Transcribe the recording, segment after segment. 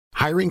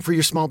Hiring for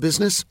your small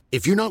business?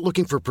 If you're not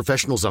looking for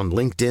professionals on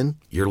LinkedIn,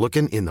 you're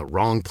looking in the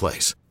wrong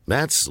place.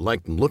 That's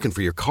like looking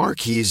for your car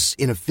keys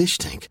in a fish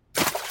tank.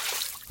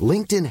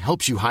 LinkedIn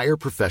helps you hire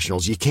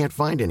professionals you can't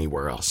find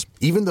anywhere else,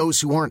 even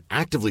those who aren't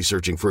actively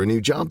searching for a new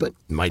job but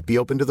might be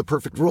open to the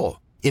perfect role.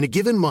 In a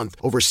given month,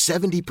 over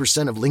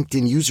 70% of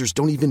LinkedIn users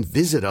don't even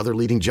visit other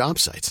leading job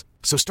sites.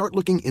 So start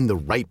looking in the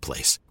right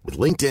place. With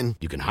LinkedIn,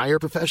 you can hire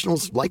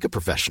professionals like a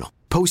professional.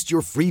 Post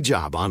your free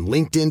job on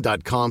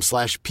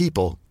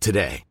linkedin.com/people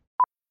today.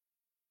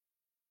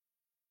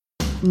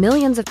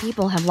 Millions of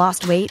people have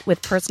lost weight with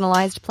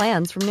personalized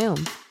plans from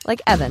Noom.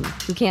 Like Evan,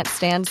 who can't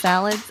stand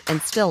salads and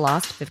still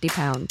lost 50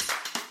 pounds.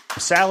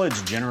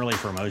 Salads generally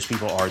for most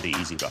people are the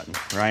easy button,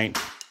 right?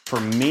 For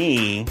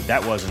me,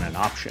 that wasn't an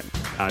option.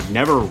 I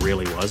never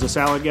really was a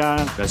salad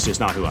guy. That's just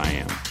not who I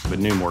am. But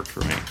Noom worked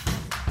for me.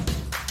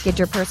 Get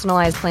your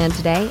personalized plan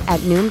today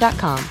at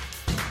Noom.com.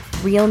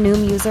 Real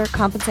Noom user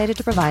compensated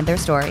to provide their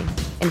story.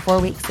 In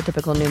 4 weeks, the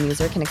typical Noom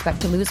user can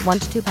expect to lose 1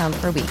 to 2 pounds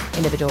per week.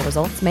 Individual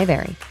results may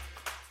vary.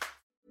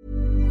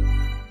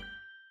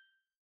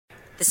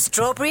 The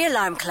Strawberry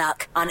Alarm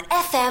Clock on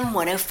FM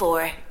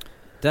 104.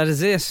 That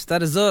is it.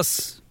 That is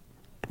us.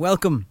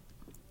 Welcome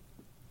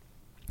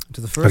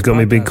to the first. I've got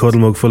my big cuddle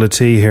mug full of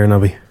tea here,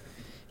 Nobby.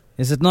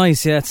 Is it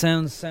nice? Yeah, it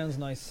sounds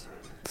nice.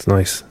 It's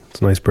nice. It's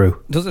a nice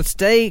brew. Does it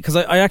stay? Because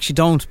I actually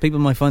don't. People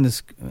might find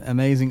this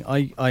amazing.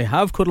 I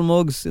have cuddle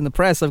mugs in the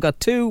press. I've got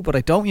 2, but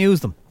I don't use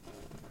them.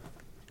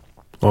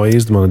 Oh, I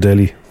use them on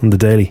the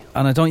daily.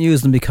 And I don't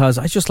use them because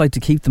I just like to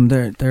keep them.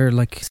 They're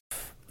like,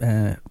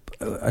 I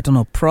don't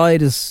know.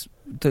 Pride is.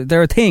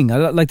 They're a thing.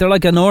 They're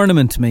like an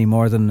ornament to me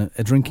more than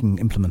a drinking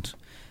implement.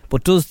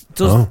 But does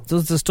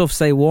the stuff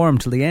stay warm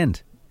till the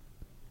end?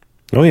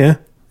 Oh yeah.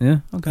 Yeah.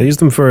 Okay. I use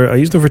them for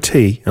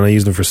tea and I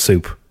use them for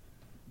soup.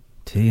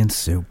 Tea and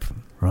soup,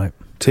 right?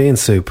 Tea and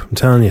soup. I'm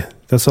telling you,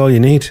 that's all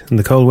you need in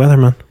the cold weather,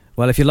 man.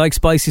 Well, if you like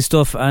spicy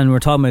stuff and we're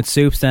talking about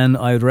soups, then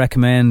I would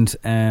recommend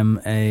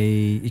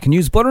you can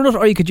use butternut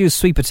or you could use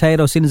sweet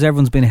potato. Seeing as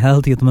everyone's been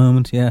healthy at the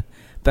moment, yeah.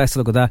 Best of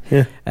luck with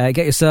that. Yeah.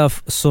 Get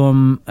yourself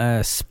some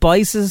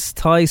spices,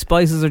 Thai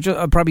spices,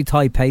 or probably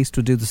Thai paste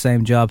would do the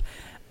same job,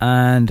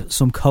 and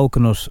some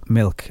coconut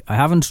milk. I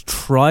haven't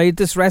tried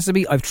this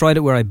recipe. I've tried it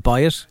where I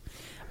buy it,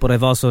 but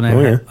I've also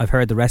I've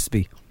heard the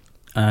recipe,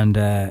 and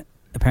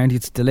apparently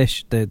it's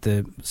delish.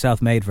 The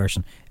self-made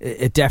version.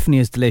 It definitely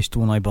is delish. The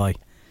one I buy,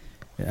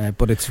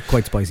 but it's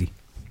quite spicy.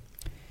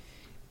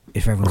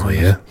 If everyone's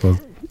well,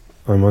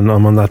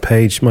 I'm on that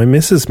page. My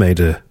missus made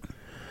a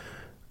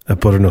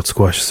butternut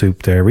squash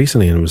soup there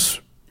recently and it was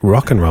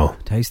rock and roll.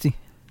 Tasty.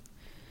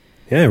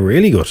 Yeah,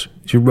 really good.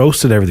 She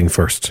roasted everything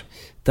first.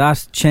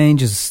 That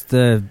changes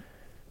the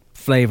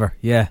flavour.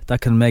 Yeah, that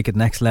can make it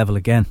next level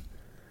again.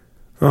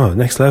 Oh,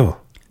 next level.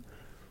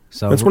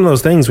 So that's one of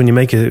those things when you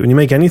make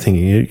anything,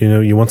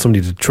 you want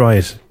somebody to try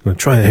it.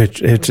 Try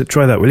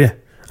that, will you?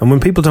 And when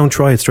people don't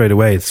try it straight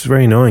away, it's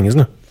very annoying,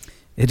 isn't it?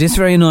 It is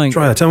very annoying.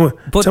 Try it. Tell me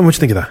what you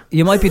think of that.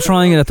 You might be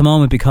trying it at the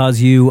moment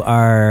because you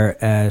are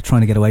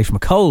trying to get away from a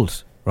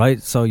cold.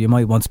 Right, so you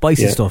might want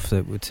spicy stuff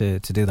to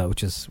do that,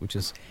 which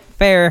is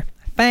fair.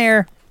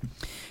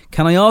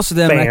 Can I also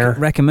then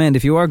recommend,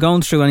 if you are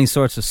going through any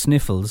sorts of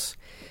sniffles,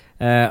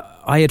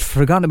 I had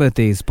forgotten about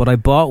these, but I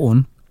bought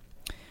one,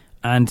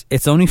 and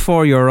it's only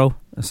 €4.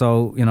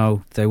 So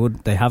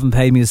they haven't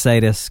paid me to say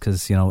this because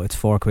it's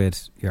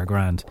 £4. You're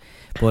grand,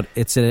 but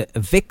it's a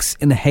Vicks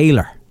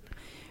inhaler,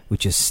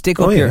 which is stick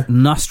up your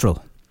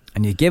nostril,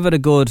 and you give it a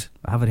good.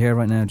 I have it here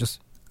right now, just.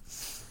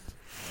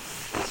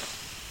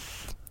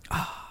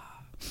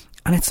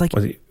 And it's like...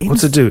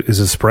 What's it do?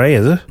 Is it spray,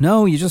 is it?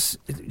 No, do you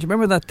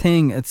remember that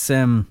thing?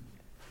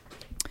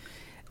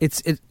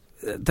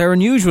 They're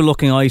unusual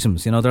looking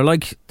items, they're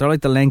like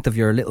the length of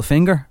your little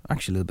finger,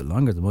 actually a little bit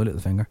longer than my little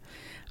finger.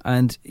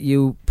 And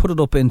you put it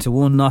up into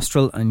one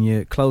nostril and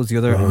you close the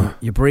other and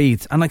you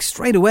breathe. And like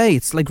straight away,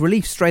 it's like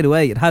relief straight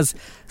away. It has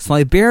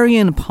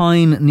Siberian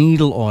pine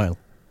needle oil.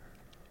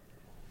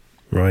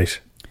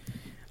 Right.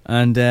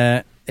 And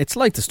it's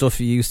like the stuff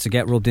you used to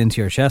get rubbed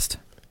into your chest.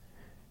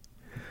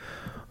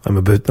 I'm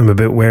a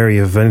bit wary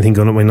of anything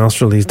going up my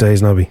nostril these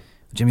days, Nobby.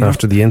 Jim,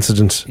 after the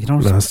incident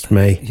last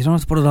May. You don't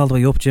have to put it all the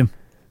way up, Jim.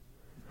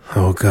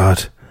 Oh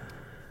God.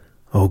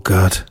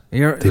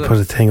 They put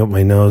a thing up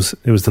my nose.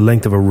 It was the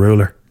length of a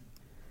ruler.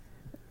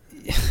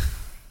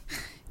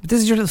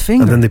 This is your little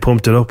finger. And then they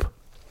pumped it up.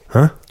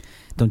 Huh?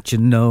 Don't you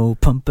know,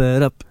 pump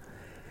it up.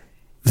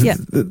 Yeah.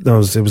 No,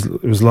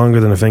 it was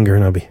longer than a finger,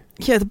 Nobby.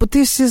 Yeah, but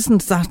this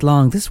isn't that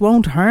long. This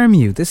won't harm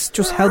you. This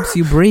just helps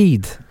you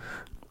breathe.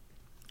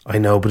 I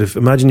know, but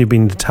imagine you've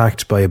been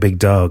attacked by a big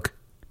dog,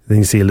 then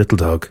you see a little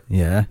dog.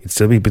 Yeah. You'd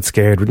still be a bit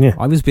scared, wouldn't you?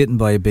 I was bitten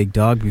by a big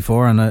dog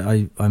before, and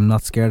I'm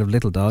not scared of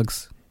little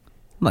dogs.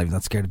 I'm not even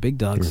that scared of big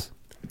dogs.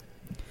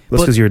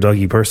 That's because you're a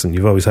doggy person.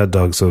 You've always had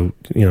dogs, so,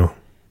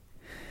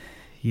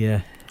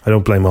 Yeah. I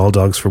don't blame all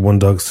dogs for one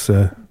dog's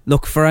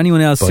Look, for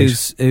anyone else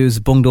bite. who's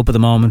bunged up at the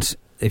moment,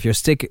 if you're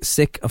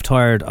sick of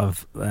tired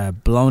of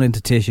blown into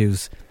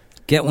tissues,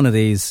 get one of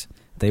these.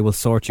 They will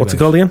sort you out. What's it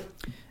called again?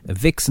 A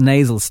Vicks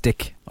nasal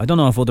stick. I don't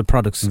know if other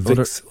products,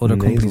 Vicks other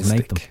companies nasal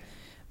make them. stick.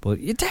 But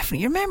you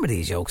remember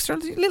these yolks. They're a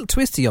little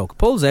twisty yolk.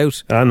 Pulls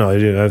out. I know, I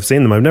do. I've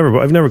seen them.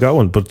 I've never got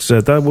one, but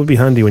that would be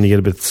handy when you get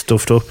a bit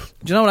stuffed up.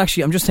 Do you know what,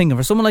 actually, I'm just thinking,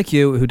 for someone like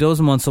you who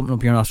doesn't want something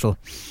up your nostril,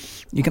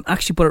 you can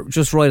actually put it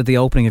just right at the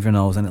opening of your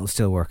nose and it'll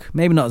still work.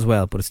 Maybe not as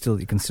well, but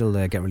you can still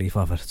get relief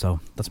off it.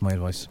 So that's my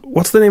advice.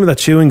 What's the name of that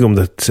chewing gum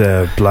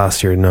that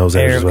blasts your nose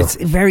out as well?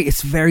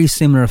 It's very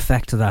similar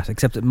effect to that,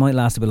 except it might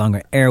last a bit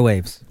longer.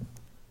 Airwaves.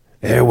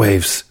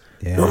 Airwaves.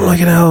 Yeah. Don't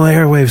like an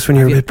airwaves when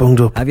you're a bit bunged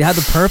up. Have you had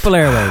the purple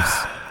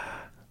Airwaves?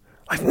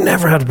 I've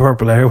never had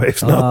purple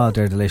Airwaves. No. Oh,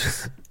 they're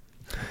delicious.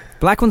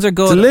 Black ones are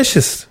good.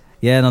 Delicious.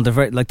 Yeah, no, they're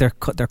very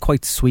they're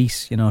quite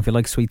sweet. You know, if you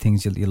like sweet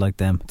things, you like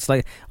them.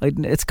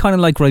 It's kind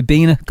of like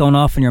Ribena going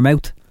off in your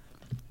mouth,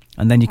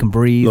 and then you can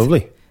breathe.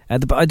 Lovely.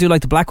 I do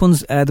like the black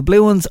ones. The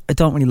blue ones, I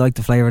don't really like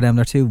the flavour of them.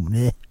 They're too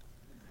meh.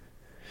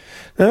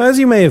 Now, as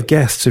you may have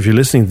guessed, if you're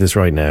listening to this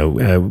right now,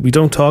 we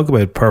don't talk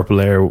about purple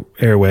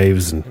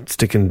airwaves and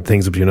sticking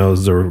things up your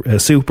nose or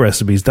soup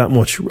recipes that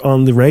much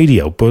on the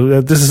radio,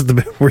 but this is the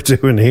bit we're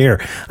doing here.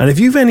 And if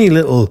you've any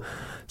little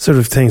sort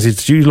of things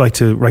that you'd like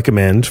to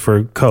recommend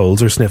for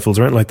colds or sniffles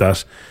or anything like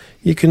that,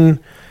 you can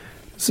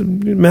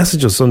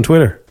message us on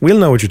Twitter. We'll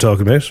know what you're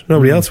talking about.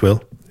 Nobody else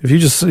will. If you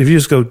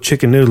just go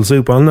chicken noodle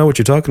soup, I'll know what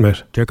you're talking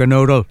about. Chicken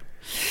noodle.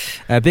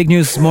 Big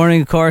news this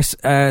morning, of course,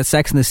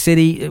 Sex and the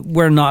City.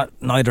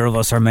 Neither of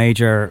us are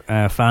major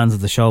fans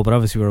of the show, but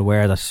obviously we're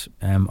aware that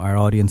our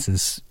audience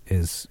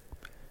has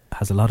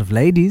a lot of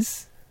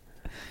ladies.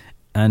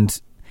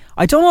 And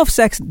I don't know if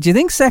do you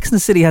think Sex and the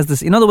City has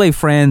this, you know, the way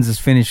Friends has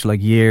finished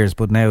like years,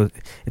 but now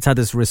it's had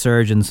this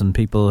resurgence and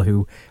people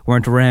who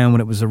weren't around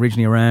when it was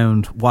originally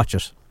around watch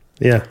it.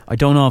 Yeah. I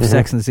don't know if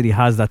Sex and the City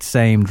has that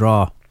same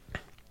draw.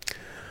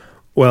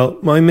 Well,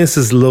 my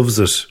missus loves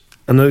it.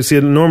 And I see,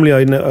 normally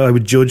I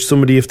would judge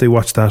somebody if they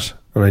watch that,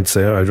 and I'd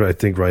say, I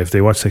think, right, if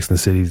they watch Sex and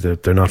the City,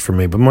 they're not for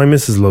me. But my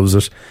missus loves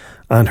it,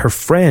 and her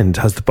friend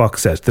has the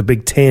box set, the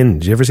big tin.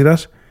 Did you ever see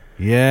that?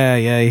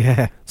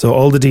 Yeah. So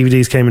all the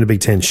DVDs came in a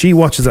big tin. She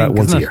watches that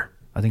once a year.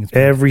 I think it's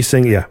every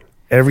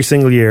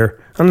single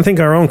year. And I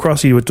think our own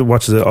Crossy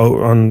watches it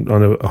on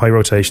a high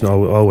rotation.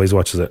 Always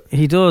watches it.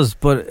 He does,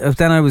 but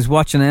then I was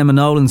watching Emma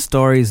Nolan's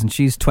stories, and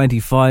she's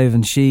 25,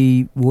 and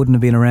she wouldn't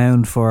have been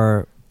around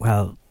for,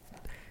 well,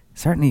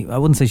 certainly, I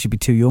wouldn't say she'd be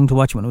too young to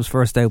watch it when it was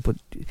first out, but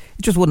it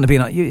just wouldn't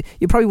have been.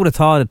 You probably would have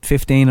thought at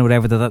 15 or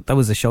whatever that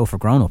was a show for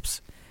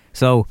grown-ups.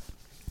 So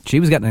she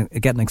was getting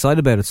excited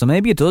about it. So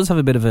maybe it does have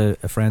a bit of a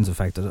Friends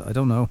effect. I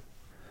don't know.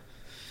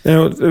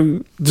 Now,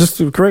 just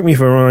to correct me if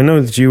I'm wrong. I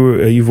know that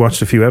you've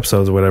watched a few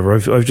episodes or whatever.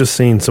 I've just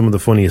seen some of the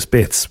funniest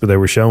bits, but they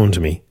were shown to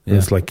me. Yeah.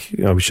 It's like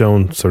I was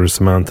shown sort of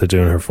Samantha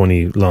doing her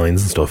funny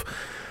lines and stuff.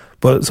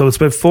 But so it's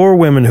about 4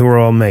 women who are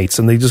all mates,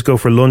 and they just go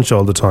for lunch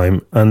all the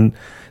time. And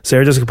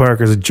Sarah Jessica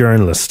Parker is a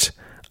journalist,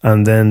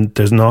 and then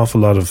there's an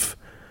awful lot of.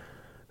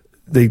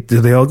 Do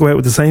they all go out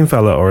with the same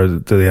fella, or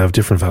do they have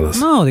different fellas?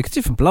 No, they're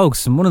different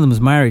blokes, and one of them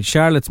is married.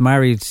 Charlotte's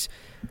married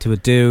to a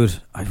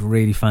dude. I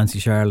really fancy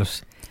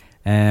Charlotte.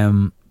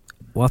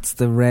 What's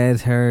the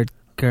red-haired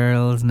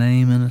girl's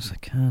name in it? I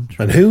can't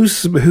remember. And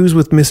who's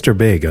with Mr.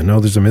 Big? I know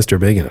there's a Mr.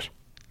 Big in it.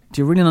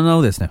 Do you really not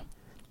know this now?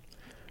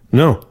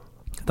 No.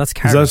 That's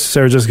Carrie. Is that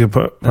Sarah Jessica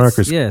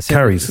Parker's? Yeah,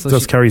 Carrie's. So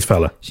that's Carrie's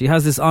fella. She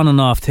has this on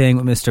and off thing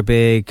with Mr.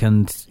 Big,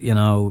 and you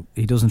know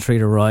he doesn't treat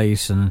her right,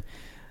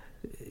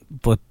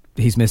 but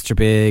he's Mr.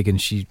 Big,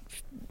 and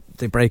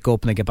they break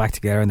up and they get back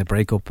together, and they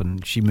break up,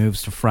 and she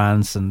moves to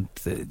France, and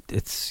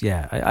it's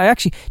I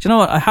actually, do you know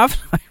what?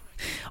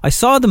 I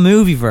saw the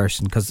movie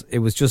version because it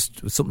was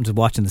just something to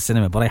watch in the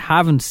cinema, but I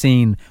haven't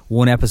seen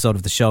one episode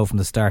of the show from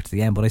the start to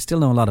the end. But I still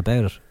know a lot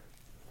about it.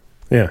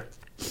 Yeah,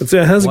 it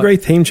has a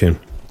great theme tune.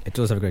 It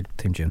does have a great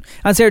theme tune.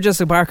 And Sarah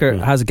Jessica Parker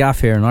has a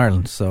gaff here in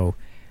Ireland, so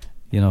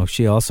you know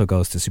she also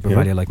goes to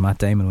Supervalu like Matt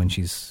Damon when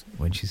she's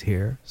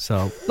here.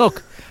 So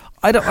look,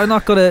 I'm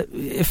not gonna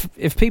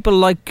if people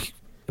like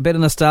a bit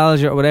of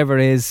nostalgia or whatever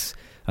it is.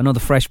 I know the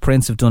Fresh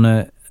Prince have done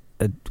a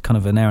kind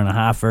of an hour and a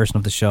half version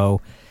of the show.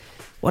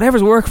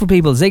 Whatever's work for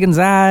people, zig and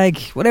zag,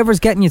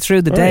 whatever's getting you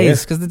through the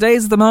days, because the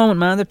days of the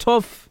moment, man, they're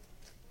tough.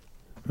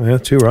 Yeah,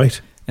 too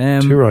right.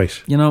 Too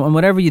right. You know, and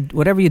whatever you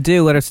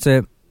do, whether it's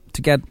to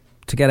get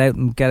out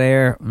and get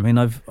air. I mean,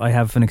 I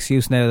have an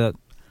excuse now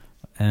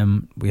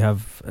that we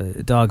have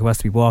a dog who has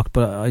to be walked,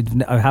 but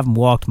I haven't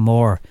walked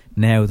more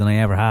now than I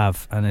ever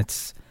have, and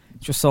it's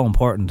just so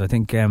important. I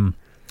think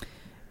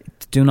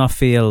do not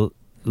feel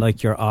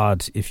like you're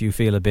odd if you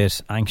feel a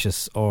bit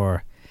anxious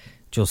or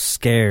just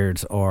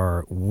scared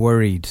or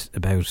worried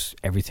about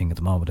everything at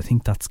the moment. I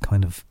think that's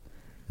kind of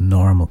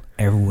normal.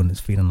 Everyone is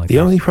feeling like that. The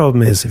only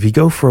problem is if you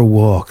go for a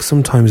walk,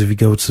 sometimes if you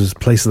go to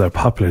places that are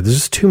popular, there's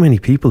just too many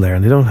people there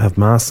and they don't have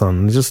masks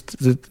on.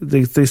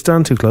 They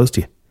stand too close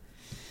to you.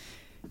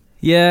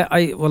 Yeah,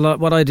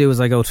 what I do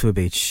is I go to a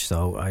beach,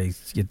 so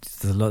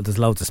there's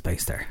loads of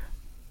space there,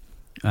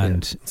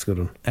 and that's a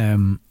good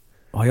one.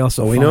 I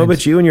also we know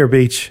about you and your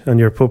beach and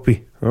your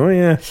puppy. Oh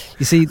yeah,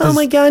 you see. Oh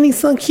my God, he's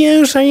so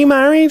cute. Are you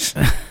married?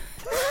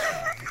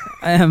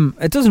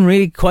 It doesn't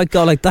really quite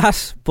go like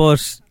that,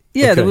 but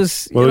Yeah, Okay. there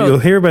was. Well, you'll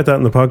hear about that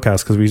in the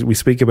podcast because we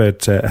speak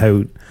about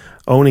how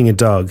owning a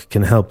dog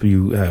can help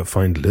you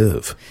find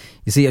love.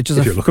 You see, if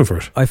you're looking for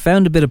it. I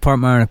found a bit of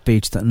Portmarnock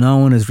Beach that no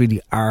one is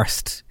really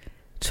arsed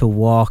to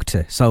walk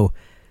to. So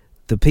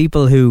the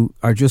people who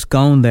are just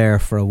going there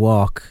for a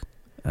walk,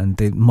 and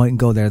they mightn't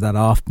go there that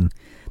often,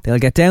 they'll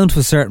get down to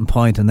a certain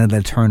point and then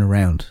they'll turn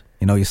around.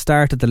 You know, you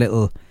start at the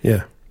little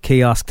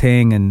kiosk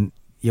thing and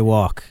you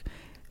walk,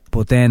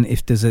 but then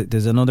if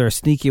there's another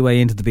sneaky way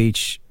into the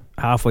beach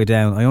halfway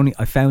down.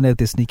 I found out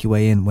this sneaky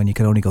way in when you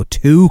can only go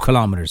 2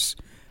 kilometres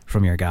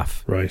from your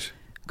gaff. Right.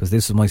 Because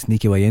this was my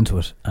sneaky way into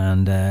it.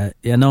 And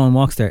no one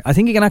walks there. I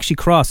think you can actually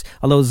cross,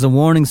 although there's a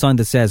warning sign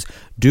that says,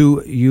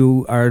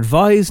 you are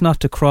advised not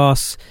to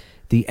cross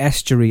the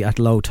estuary at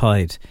low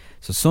tide.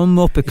 So sum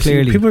up it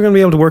clearly. People are going to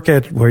be able to work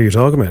out where you're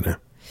talking about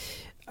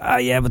now.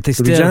 Yeah, but they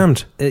They'll still be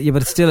jammed.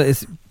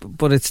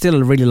 But it's still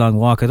a really long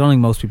walk. I don't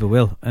think most people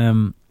will.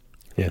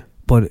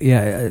 But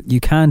you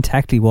can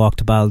technically walk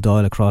to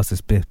Baldoyle across this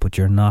bit, but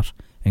you're not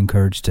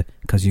encouraged to,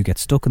 because you get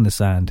stuck in the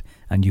sand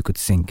and you could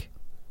sink,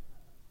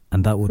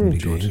 and that wouldn't be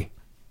good.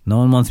 No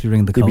one wants to be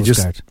ringing the Coast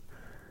Guard.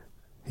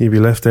 You'd be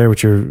left there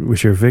with your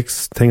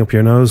Vicks thing up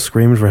your nose,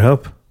 screaming for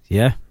help.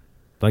 Yeah,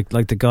 like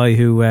the guy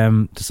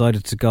who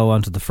decided to go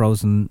onto the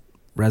frozen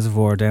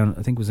reservoir down,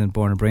 I think it was in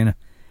Bornabrina,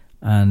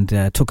 and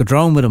took a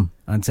drone with him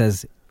and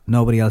says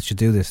nobody else should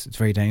do this. It's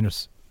very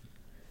dangerous.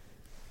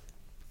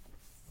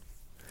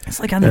 It's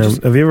like have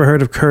you ever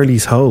heard of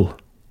Curly's Hole?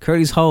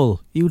 Curly's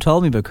Hole. You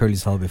told me about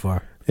Curly's Hole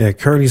before. Yeah,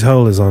 Curly's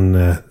Hole is on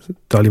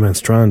Dollyman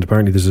Strand.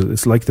 Apparently,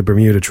 it's like the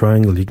Bermuda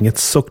Triangle. You can get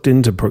sucked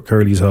into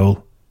Curly's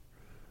Hole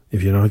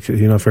if you're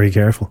not very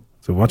careful.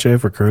 So watch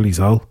out for Curly's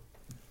Hole.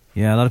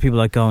 Yeah, a lot of people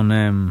like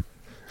going.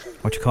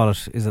 What you call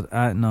it? Is it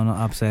no,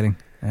 not abseiling?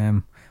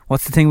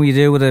 What's the thing where you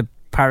do with a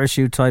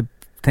parachute type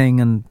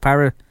thing and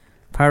paragliding?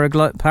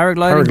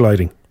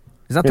 Paragliding.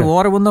 Is that the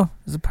water one though?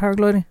 Is it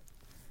paragliding?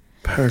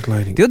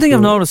 Paragliding. The other thing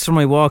I've noticed from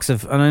my walks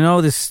and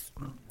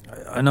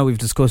I know we've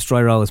discussed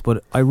dry rolls,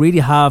 but I really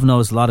have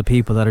noticed a lot of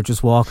people that are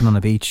just walking on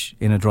a beach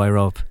in a dry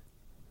rope.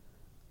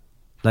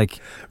 Like,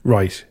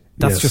 right?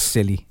 That's just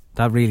silly.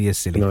 That really is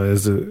silly. No,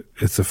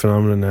 it's a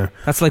phenomenon now.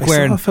 That's like I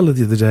wearing. saw a fella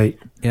the other day.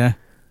 Yeah.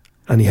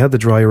 And he had the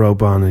dry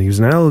robe on, and he was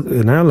an owl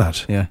lad.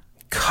 Yeah.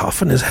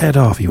 Coughing his head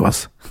off. He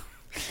was.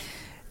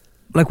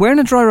 Like wearing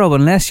a dry robe,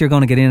 unless you're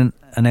going to get in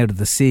and out of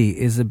the sea,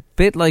 is a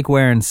bit like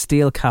wearing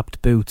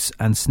steel-capped boots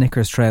and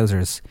Snickers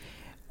trousers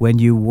when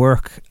you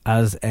work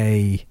as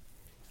a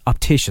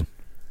optician.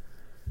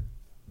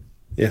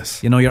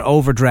 Yes. You know, you're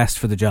overdressed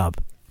for the job.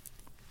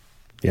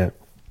 Yeah.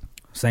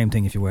 Same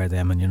thing if you wear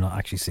them and you're not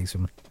actually sea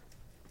swimming.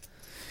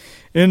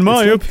 In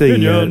my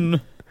opinion.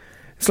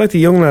 It's like the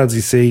young lads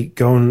you see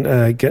getting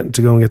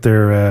to go and get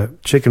their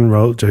chicken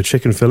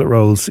fillet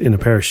rolls in a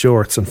pair of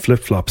shorts and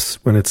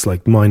flip-flops when it's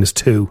like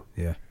 -2.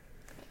 Yeah.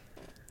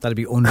 That'd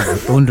be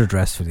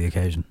underdressed for the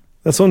occasion.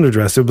 That's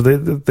underdressed,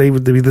 but they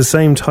would be the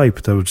same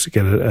type that would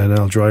get an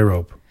L dry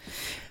robe.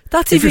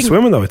 That's if you're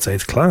swimming, though, I'd say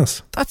it's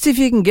class. That's if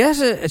you can get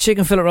a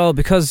chicken fillet roll,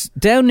 because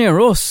down near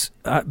us,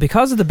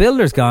 because of the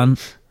builders gone,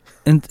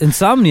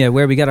 Insomnia,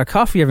 where we get our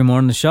coffee every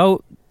morning, the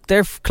show,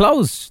 they're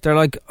closed. They're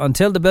like,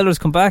 until the builders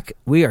come back,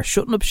 we are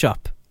shutting up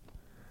shop.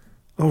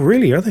 Oh,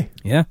 really? Are they?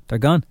 Yeah, they're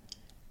gone.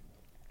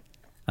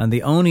 And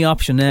the only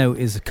option now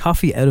is a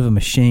coffee out of a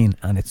machine,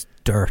 and it's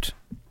dirt.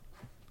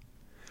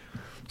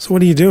 So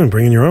what are you doing?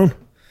 Bringing your own?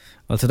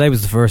 Well, today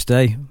was the first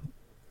day,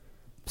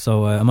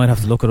 so I might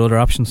have to look at other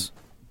options.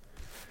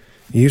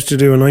 You used to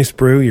do a nice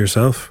brew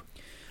yourself.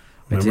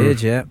 Remember? I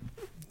did, yeah.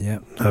 Yeah.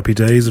 Happy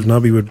days if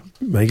Nobby would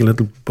make a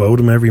little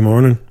Bodum every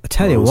morning. I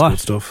tell you what,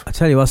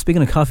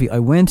 speaking of coffee, I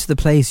went to the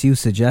place you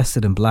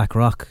suggested in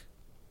Blackrock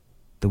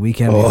the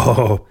weekend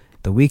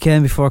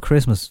before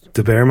Christmas.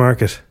 The Bear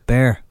Market.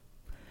 Bear.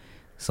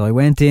 So I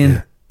went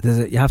in.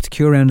 Yeah. You have to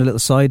queue around a little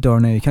side door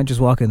now. You can't just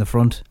walk in the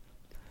front.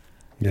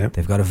 Yeah.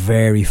 They've got a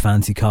very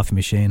fancy coffee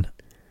machine.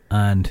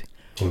 And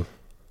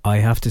I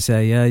have to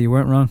say, yeah, you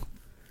weren't wrong.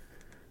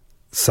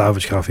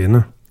 Savage coffee, isn't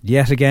it?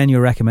 Yet again,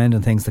 you're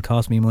recommending things that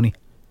cost me money.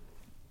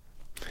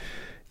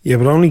 Yeah,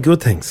 but only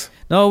good things.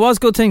 No, it was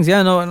good things.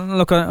 Yeah, no.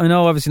 Look, I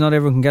know obviously not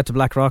everyone can get to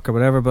Blackrock or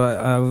whatever, but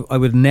I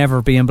would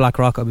never be in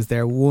Blackrock. I was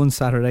there one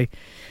Saturday,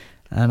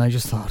 and I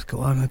just thought, go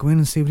on, I'll go in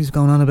and see what he's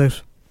going on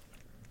about.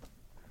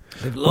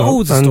 They've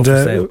loads of stuff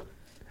for sale.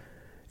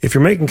 If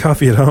you're making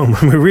coffee at home,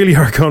 we really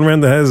are going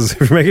around the houses.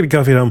 If you're making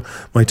coffee at home,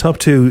 my top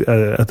two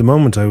at the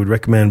moment I would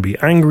recommend be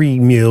Angry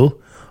Mule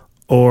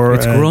or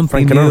it's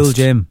Grumpy Mule,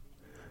 Jim.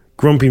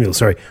 Grumpy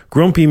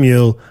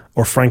Mule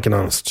or Frank and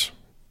Honest.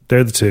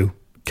 They're the two.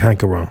 Can't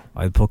go wrong.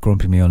 I'd put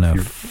Grumpy Mule now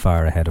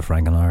far ahead of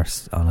Frank and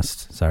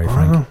Honest. Sorry,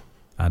 Frank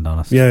and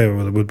Honest. Yeah,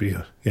 well, it would be.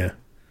 Yeah,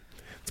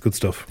 it's good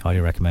stuff.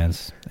 Highly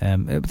recommends.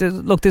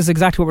 Look, this is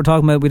exactly what we're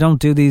talking about. We don't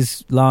do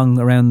these long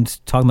around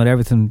talking about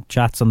everything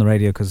chats on the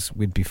radio because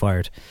we'd be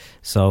fired.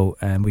 So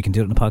we can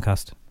do it in the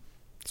podcast.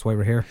 That's why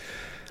we're here.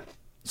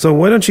 So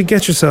why don't you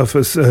get yourself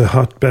a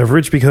hot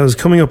beverage, because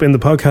coming up in the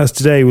podcast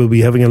today we'll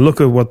be having a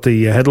look at what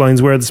the headlines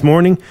were this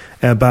morning.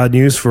 Bad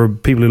news for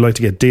people who like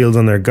to get deals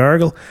on their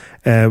gargle.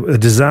 A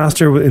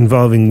disaster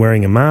involving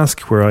wearing a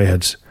mask, where I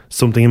had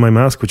something in my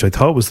mask which I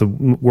thought was the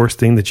worst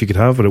thing that you could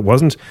have, but it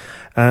wasn't.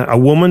 A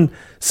woman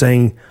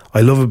saying,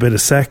 I love a bit of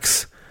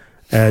sex,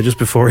 just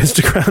before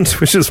Instagram,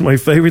 which is my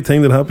favourite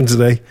thing that happened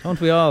today. Don't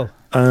we all?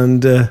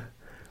 And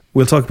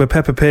we'll talk about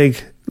Peppa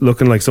Pig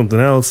looking like something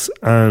else,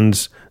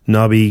 and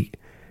Nobby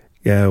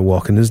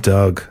walking his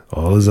dog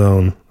on his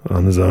own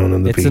on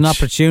the beach. It's an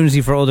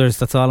opportunity for others,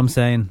 that's all I'm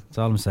saying.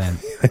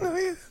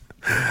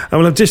 And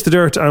we'll have Dish the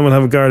Dirt, and we'll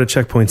have a Garda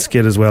Checkpoint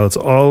skit as well. It's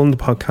all on the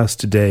podcast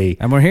today.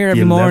 And we're here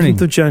every morning.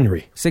 11th of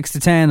January. 6 to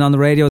 10 on the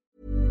radio.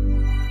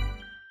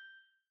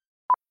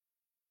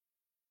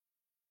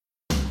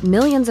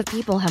 Millions of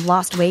people have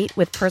lost weight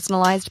with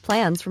personalized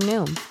plans from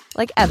Noom.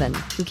 Like Evan,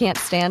 who can't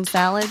stand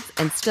salads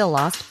and still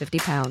lost 50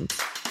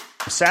 pounds.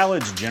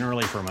 Salads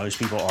generally for most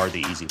people are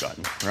the easy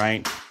button,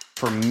 right?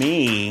 For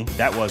me,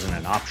 that wasn't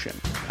an option.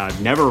 I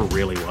never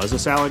really was a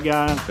salad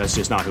guy. That's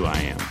just not who I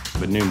am.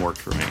 But Noom worked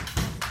for me.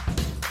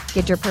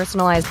 Get your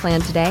personalized plan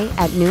today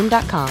at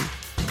Noom.com.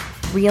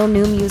 Real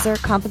Noom user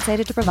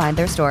compensated to provide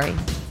their story.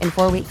 In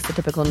 4 weeks, the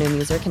typical Noom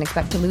user can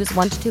expect to lose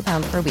 1 to 2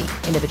 pounds per week.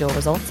 Individual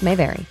results may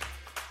vary.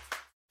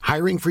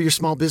 Hiring for your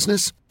small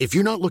business? If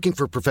you're not looking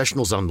for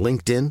professionals on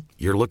LinkedIn,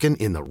 you're looking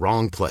in the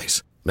wrong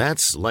place.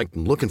 That's like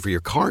looking for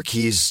your car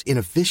keys in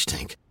a fish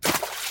tank.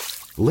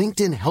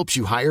 LinkedIn helps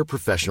you hire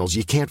professionals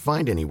you can't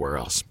find anywhere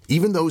else,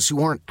 even those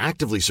who aren't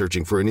actively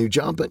searching for a new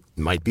job but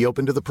might be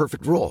open to the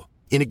perfect role.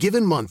 In a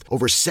given month,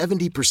 over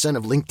 70%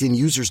 of LinkedIn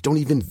users don't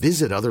even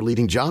visit other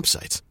leading job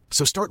sites.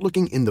 So start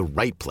looking in the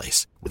right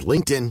place. With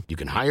LinkedIn, you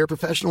can hire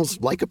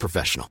professionals like a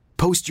professional.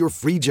 Post your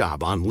free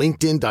job on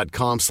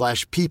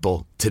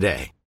linkedin.com/people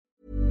today.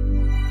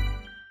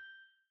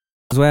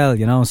 As well,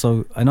 you know,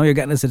 so I know you're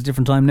getting us at a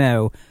different time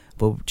now,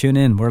 but tune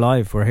in, we're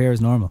live, we're here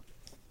as normal.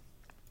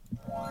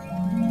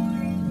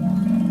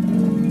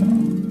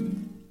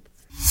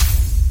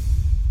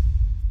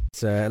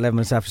 It's 11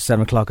 minutes after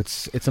 7 o'clock.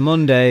 It's a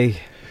Monday.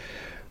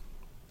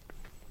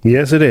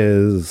 Yes, it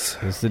is.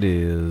 Yes, it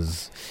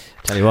is.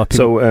 Tell you what,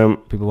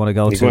 people want to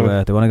go to.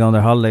 They want to go on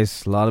their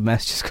holidays. A lot of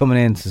messages coming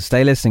in, so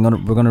stay listening.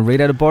 We're going to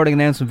read out a boarding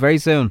announcement very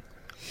soon.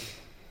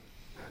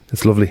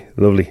 It's lovely.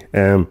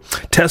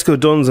 Tesco,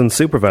 Dunnes and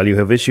SuperValu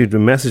have issued a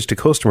message to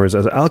customers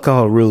as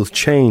alcohol rules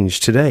change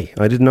today.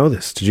 I didn't know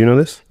this. Did you know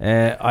this?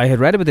 I had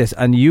read about this,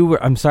 and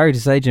I'm sorry to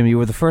say, Jim, you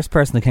were the first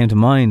person that came to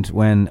mind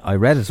when I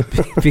read it,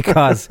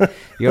 because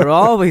you're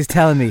always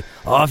telling me,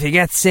 if you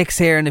get 6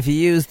 here and if you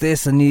use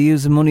this and you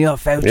use the money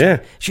off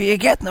voucher, sure, you're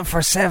getting them for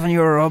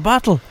 €7 a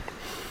bottle.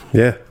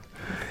 Yeah.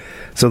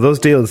 So those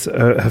deals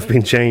have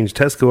been changed.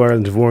 Tesco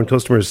Ireland have warned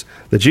customers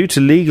that due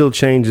to legal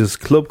changes,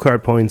 club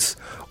card points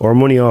or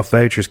money off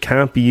vouchers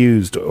can't be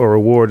used or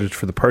awarded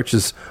for the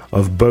purchase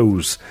of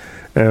bows.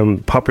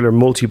 Popular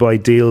multi-buy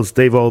deals,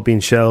 they've all been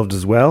shelved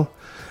as well.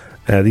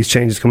 These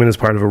changes come in as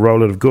part of a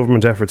rollout of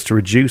government efforts to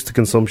reduce the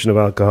consumption of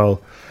alcohol.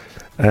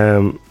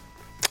 And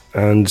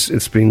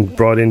it's been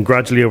brought in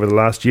gradually over the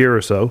last year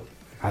or so.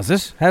 Has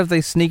it? How have they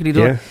sneakily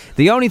done it? Yeah.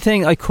 The only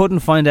thing I couldn't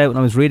find out when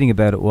I was reading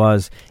about it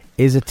was,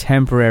 is it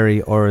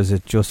temporary or is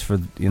it just for,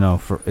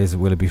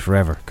 will it be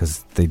forever?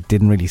 Because they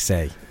didn't really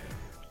say.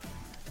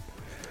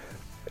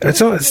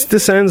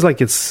 This sounds like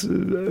it's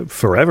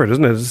forever,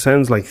 doesn't it? It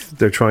sounds like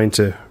they're trying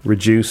to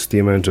reduce the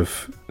amount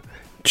of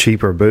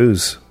cheaper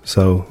booze.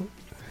 So,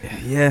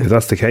 if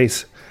that's the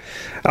case.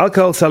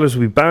 Alcohol sellers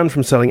will be banned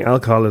from selling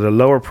alcohol at a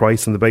lower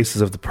price on the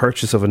basis of the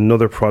purchase of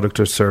another product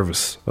or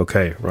service.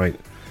 Okay, right.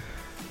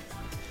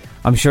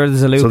 I'm sure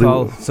there's a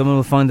loophole. Someone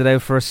will find it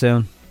out for us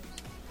soon.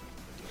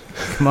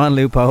 Come on,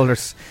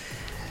 loopholers.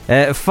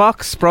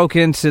 Fox broke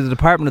into the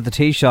department of the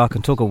Taoiseach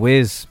and took a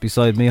whiz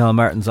beside Micheál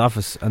Martin's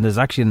office, and there's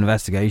actually an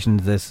investigation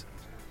into this.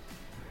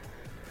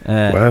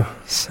 Wow.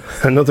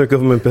 Another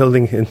government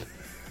building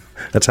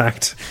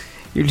attacked.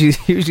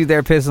 Usually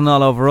they're pissing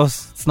all over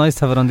us. It's nice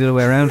to have it on the other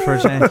way around for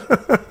a change.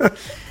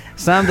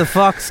 Sam the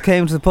Fox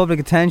came to the public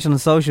attention on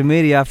social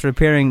media after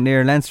appearing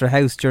near Leinster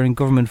House during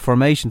government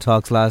formation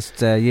talks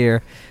last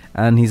year,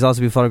 and he's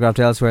also been photographed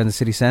elsewhere in the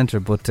city centre,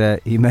 but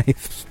he may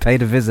have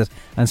paid a visit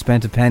and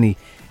spent a penny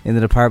in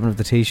the department of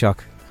the Taoiseach.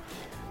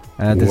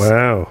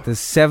 Wow. There's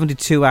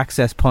 72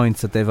 access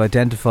points that they've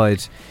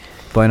identified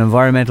by an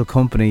environmental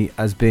company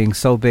as being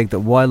so big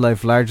that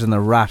wildlife larger than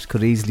a rat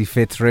could easily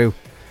fit through.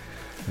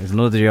 There's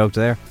another joke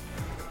there.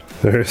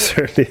 There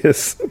certainly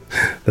is.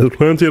 There's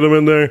plenty of them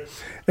in there.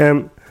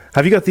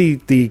 Have you got the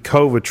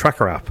COVID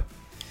tracker app?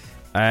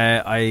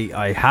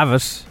 I have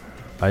it.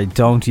 I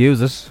don't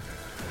use it.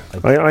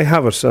 I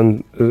have it,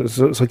 and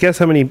so guess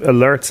how many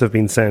alerts have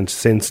been sent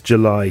since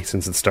July,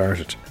 since it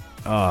started?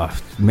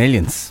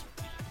 Millions.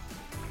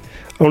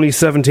 Only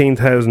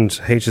 17,000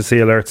 HSE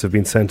alerts have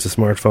been sent to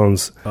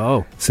smartphones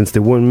since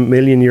the €1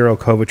 million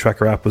COVID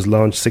tracker app was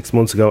launched 6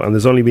 months ago, and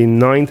there's only been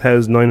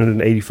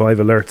 9,985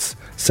 alerts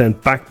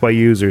sent back by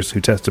users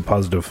who tested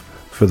positive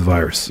for the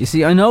virus. You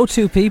see, I know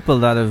two people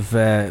that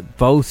have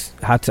both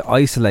had to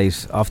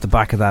isolate off the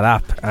back of that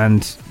app,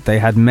 and they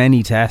had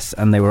many tests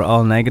and they were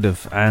all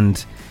negative.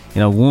 And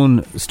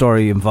one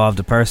story involved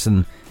a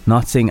person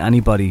not seeing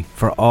anybody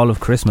for all of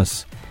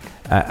Christmas,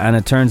 and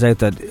it turns out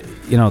that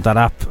that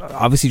app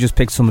obviously just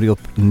picked somebody up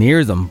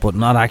near them, but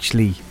not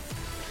actually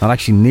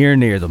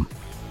near them.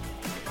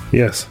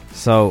 Yes.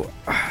 So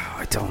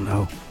I don't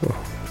know.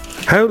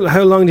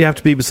 How long do you have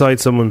to be beside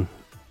someone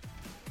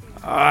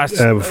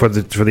for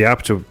the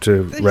app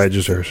to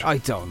register it? I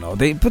don't know.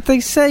 But they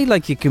say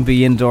like you can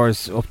be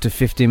indoors up to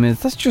 15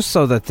 minutes. That's just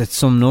so that it's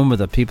some number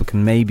that people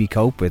can maybe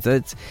cope with.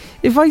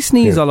 If I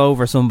sneeze all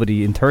over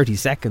somebody in 30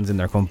 seconds in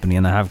their company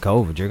and I have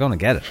COVID, you're going to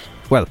get it.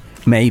 Well,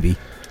 maybe,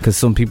 because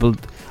some people,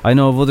 I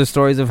know of other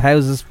stories of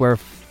houses where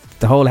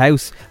the whole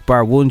house,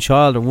 bar one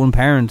child or one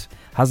parent,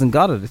 hasn't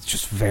got it. It's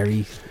just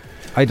very,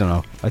 I don't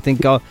know. I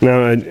think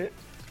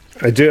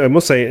I do. I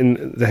must say, in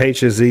the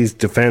HSE's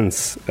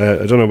defence,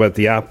 I don't know about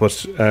the app,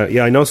 but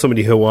I know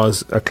somebody who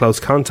was a close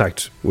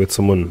contact with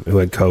someone who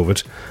had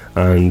COVID,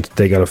 and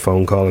they got a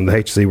phone call, and the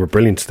HSE were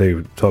brilliant. They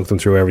talked them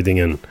through everything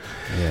and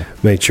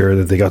made sure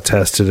that they got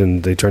tested,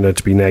 and they turned out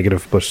to be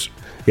negative. But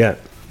I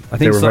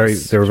think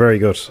they were very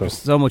good.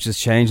 So much has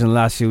changed in the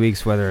last few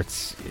weeks. Whether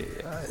it's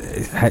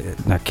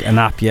an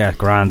app,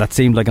 grand. That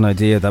seemed like an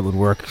idea that would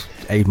work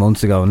 8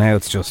 months ago. Now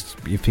it's just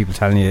you have people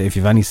telling you if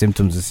you've any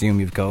symptoms, assume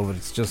you've COVID.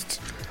 It's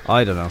just,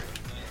 I don't know.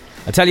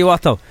 I tell you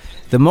what though,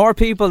 the more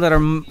people that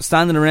are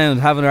standing around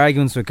having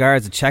arguments with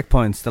guards at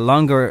checkpoints, the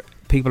longer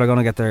people are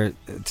going to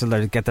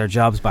get their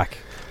jobs back,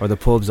 or the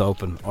pubs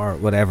open, or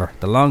whatever.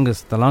 The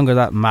longer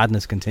that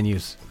madness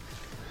continues.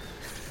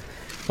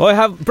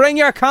 Bring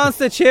your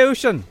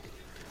constitution.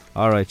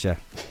 All right, yeah.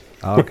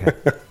 Okay.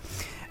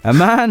 A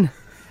man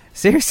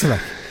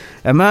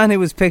who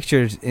was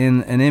pictured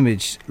in an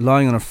image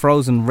lying on a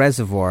frozen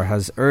reservoir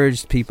has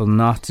urged people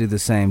not to do the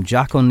same.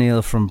 Jack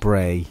O'Neill from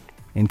Bray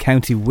in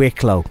County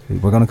Wicklow,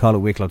 we're going to call it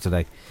Wicklow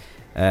today,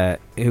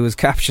 who was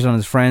captured on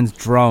his friend's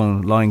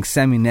drone lying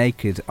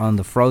semi-naked on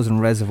the frozen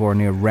reservoir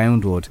near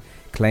Roundwood,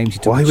 claimed he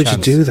took Why a would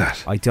chance. you do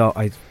that?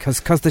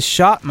 Because the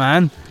shot,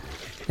 man,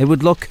 it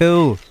would look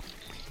cool.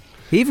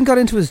 He even got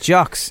into his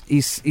jocks.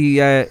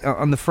 He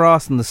on the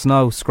frost and the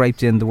snow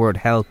scraped in the word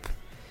help,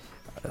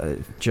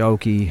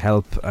 jokey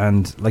help,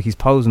 and like he's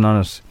posing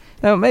on it.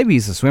 Now maybe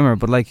he's a swimmer,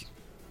 but like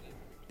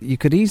you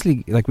could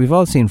easily, like we've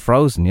all seen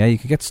Frozen, you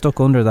could get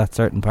stuck under that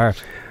certain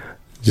part.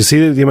 Did you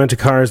see the amount of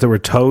cars that were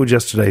towed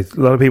yesterday?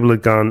 A lot of people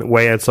had gone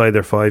way outside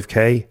their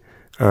 5k,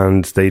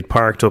 and they'd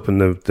parked up in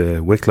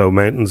the Wicklow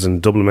Mountains and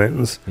Dublin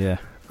Mountains. Yeah,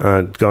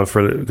 gone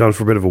for a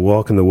bit of a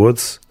walk in the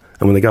woods.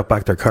 And when they got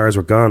back, their cars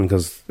were gone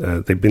because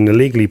they'd been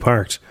illegally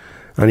parked,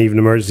 and even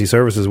emergency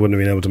services wouldn't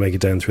have been able to make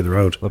it down through the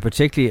road. Well,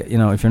 particularly,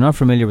 if you're not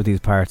familiar with these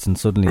parts, and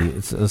suddenly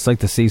it's like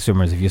the sea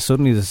swimmers. If you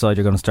suddenly decide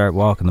you're going to start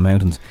walking the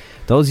mountains,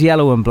 those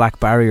yellow and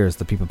black barriers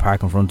that people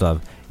park in front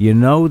of,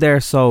 they're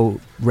so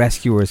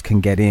rescuers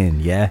can get in.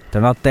 Yeah,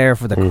 they're not there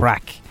for the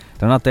crack.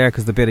 They're not there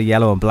because the bit of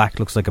yellow and black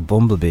looks like a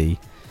bumblebee.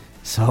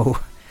 So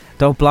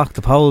don't block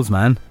the poles,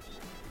 man.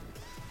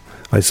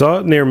 I saw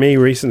it near me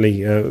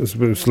recently. It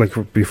was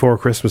like before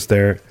Christmas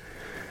there.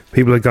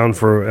 People had gone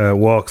for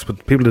walks,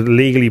 but people had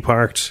illegally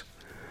parked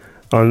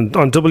on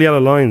double yellow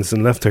lines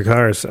and left their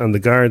cars, and the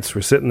guards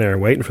were sitting there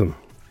waiting for them.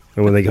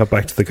 And when they got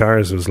back to the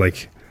cars, it was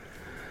like,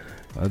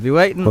 I'll be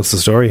waiting. What's the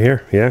story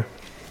here? Yeah.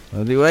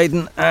 I'll be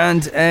waiting.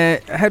 And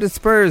how did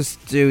Spurs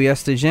do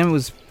yesterday, Jim? It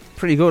was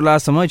pretty good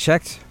last time I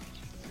checked.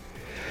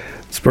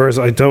 Spurs,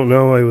 I don't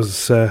know. I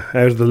was out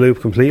of the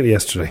loop completely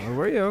yesterday. Oh,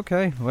 were you?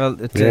 Okay. Well,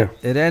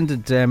 it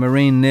ended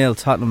Marine 0,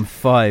 Tottenham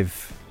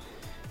 5.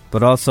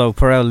 But also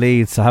Perel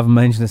Leeds. I haven't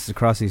mentioned this to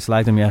Crossy,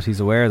 slagged him yet. He's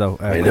aware though.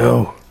 I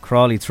know.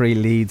 Crawley 3,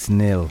 Leeds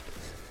 0.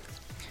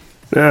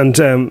 And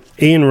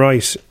Ian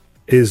Wright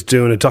is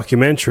doing a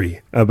documentary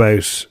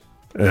about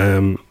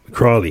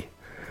Crawley,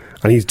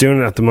 and he's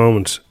doing it at the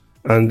moment.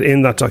 And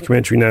in that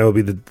documentary now will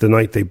be the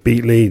night they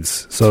beat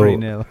Leeds. So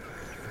 3-0.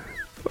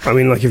 I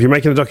mean, like, if you're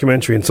making a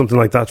documentary and something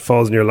like that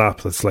falls in your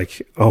lap, that's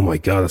like, oh my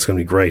God, that's going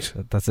to be great.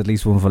 That's at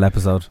least one full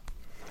episode.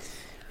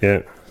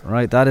 Yeah.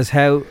 Right, that is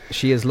how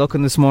she is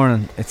looking this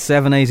morning. It's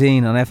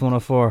 7:18 on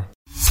F104.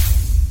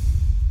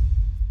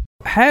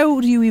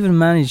 How do you even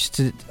manage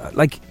to,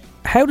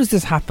 how does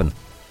this happen?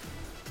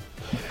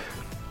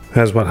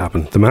 How's what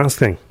happened? The mask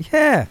thing?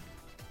 Yeah.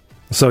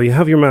 So you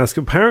have your mask.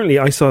 Apparently,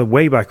 I saw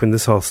way back when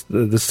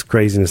this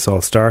craziness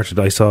all started,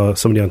 I saw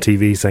somebody on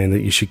TV saying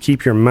that you should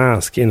keep your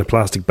mask in a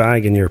plastic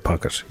bag in your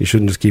pocket. You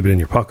shouldn't just keep it in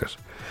your pocket.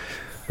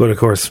 But of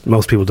course,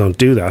 most people don't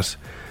do that.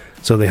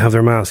 So they have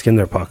their mask in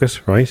their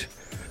pocket, right?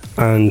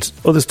 And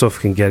other stuff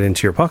can get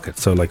into your pocket.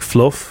 So like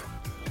fluff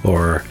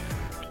or,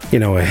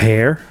 a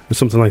hair or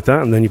something like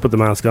that. And then you put the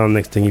mask on,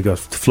 next thing you've got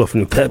fluff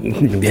in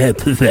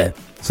the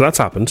So that's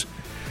happened.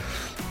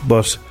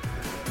 But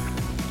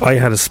I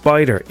had a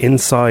spider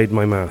inside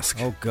my mask.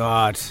 Oh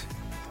God!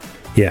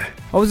 Yeah.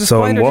 What was the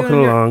so spider I'm walking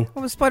doing along.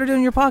 What was the spider doing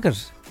in your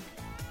pocket?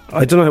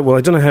 I don't know. Well,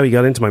 I don't know how he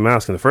got into my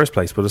mask in the first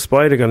place, but a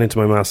spider got into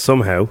my mask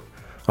somehow.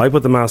 I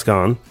put the mask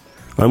on.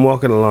 I'm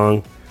walking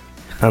along,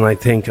 and I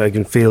think I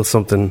can feel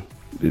something.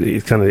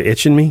 It's kind of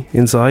itching me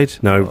inside.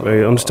 Now, I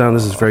understand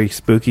this is very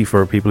spooky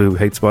for people who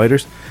hate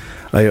spiders.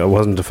 I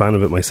wasn't a fan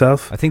of it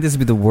myself. I think this would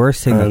be the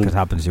worst thing that could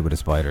happen to you with a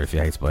spider if you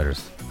hate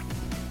spiders.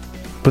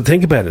 But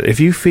think about it. If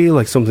you feel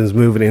like something's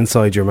moving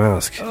inside your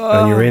mask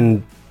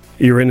and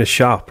you're in a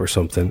shop or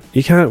something,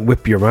 you can't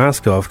whip your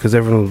mask off because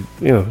everyone,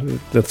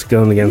 that's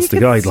going against the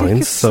guidelines. You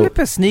could slip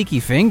a sneaky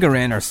finger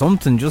in or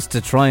something just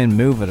to try and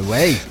move it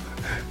away.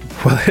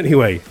 Well,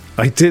 anyway,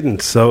 I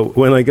didn't. So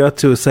when I got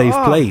to a safe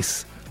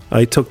place,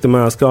 I took the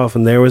mask off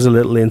and there was a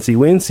little Incy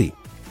Wincy.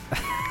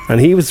 And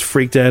he was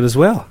freaked out as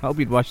well. I hope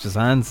he'd washed his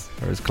hands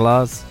or his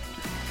claws.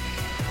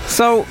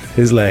 So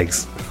his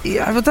legs.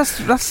 Yeah, but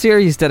that's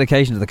serious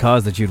dedication to the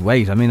cause that you'd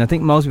wait. I mean, I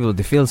think most people,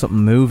 they feel something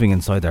moving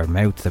inside their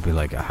mouth, they'd be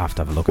like, I have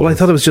to have a look at this. Well, I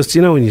thought it was just,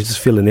 when you just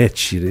feel an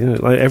itch.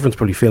 Like everyone's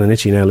probably feeling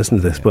itchy now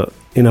listening to this, but,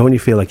 when you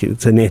feel like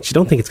it's an itch, you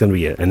don't think it's going to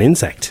be an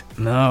insect.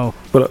 No.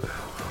 But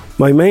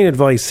my main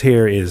advice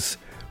here is,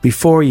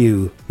 before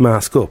you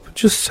mask up,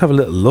 just have a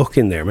little look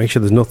in there. Make sure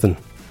there's nothing.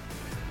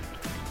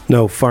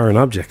 No foreign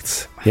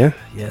objects. Yeah.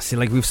 Yeah. See,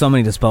 like we've so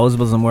many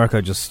disposables in work.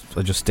 I just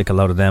stick a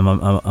load of them.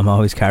 I'm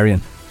always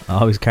carrying.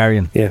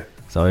 Yeah.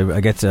 So I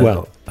get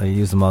to. I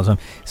use them all the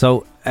time.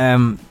 So,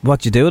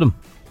 what do you do with them?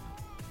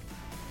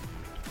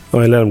 Oh,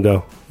 I let them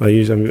go. I'm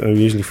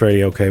usually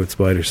fairly okay with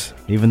spiders.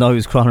 Even though he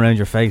was crawling around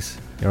your face,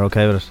 you're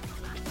okay with it.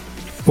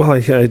 Well,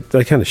 I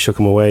kind of shook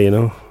him away,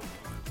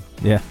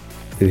 Yeah.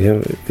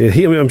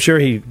 I'm sure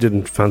he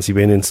didn't fancy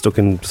being stuck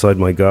beside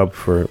my gob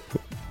for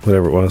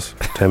whatever it was,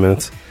 10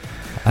 minutes.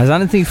 Has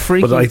anything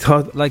freaky? But I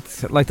thought like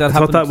that. I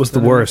thought that was the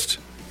worst.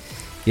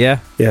 Yeah.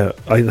 Yeah,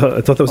 I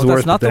thought that was the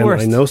worst. Not but then the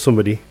worst. I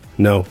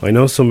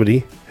know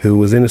somebody who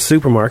was in a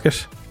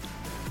supermarket.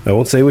 I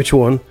won't say which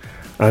one,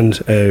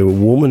 and a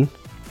woman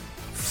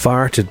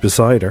farted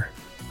beside her.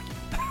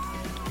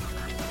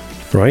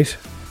 Right?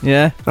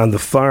 Yeah. And the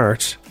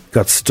fart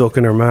got stuck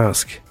in her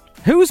mask.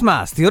 Whose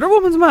mask? The other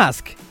woman's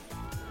mask.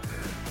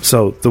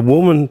 So the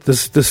woman,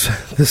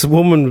 this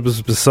woman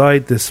was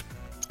beside this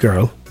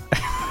girl,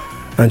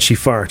 and she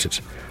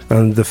farted,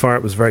 and the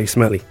fart was very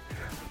smelly.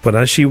 But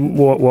as she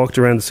walked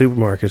around the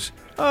supermarket,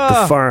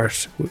 the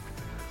fart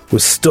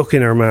was stuck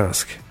in her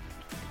mask.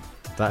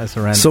 That is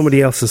horrendous.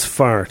 Somebody else's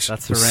fart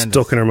was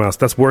stuck in her mask.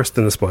 That's worse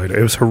than a spider.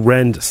 It was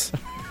horrendous.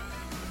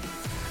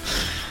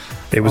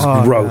 It was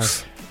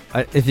gross.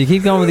 If you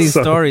keep going with these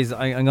stories,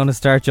 I'm going to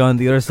start you on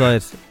the other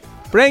side.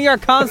 Bring your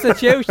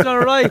constitutional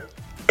right.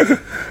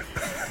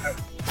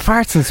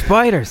 Farts and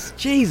spiders.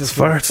 Jesus.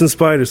 Farts and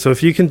spiders. So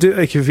if you can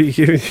if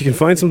you can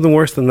find something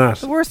worse than that,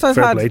 the worst I've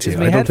had is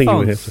my headphones. Think you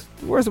would have to.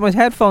 The worst of my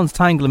headphones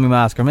tangling my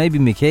mask, or maybe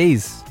my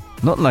keys.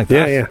 Nothing like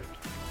that. Yeah.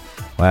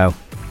 Wow.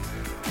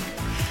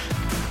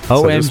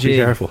 So OMG. just be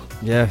careful.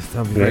 Yeah,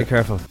 I'll be very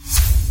careful.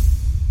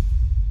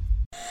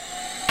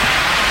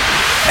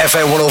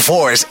 FM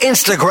 104's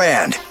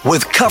Instagram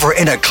with Cover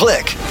in a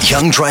Click.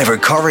 Young driver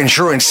car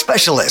insurance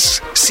specialists.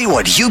 See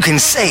what you can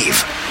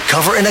save.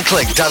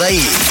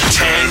 Coverinaclick.ie.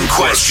 10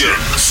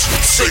 questions,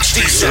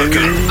 60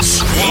 seconds,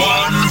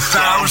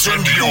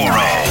 €1,000.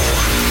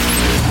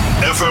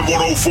 FM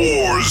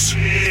 104's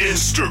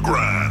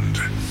Instagram.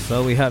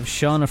 So we have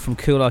Shauna from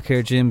Coolock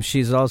here, Jim.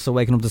 She's also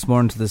waking up this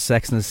morning to the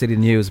Sex and the City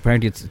news.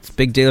 Apparently it's a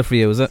big deal for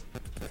you, is it?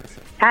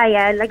 Hi,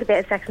 yeah, I like a bit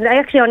of Sex. I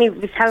actually only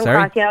was telling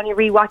Crossy, I only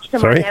rewatched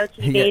them on Now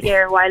TV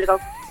there a while ago.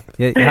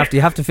 Yeah, you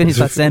have to finish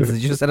that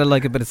sentence. You just said I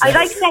like a bit of sex. I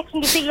like Sex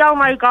and the City, oh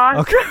my god.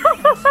 Okay.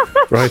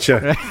 Right,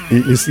 yeah.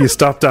 You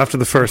stopped after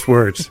the first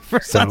word.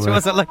 First answer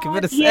was I like a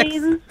bit of sex.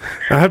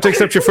 I have to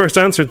accept your first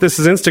answer. This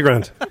is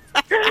Instagram.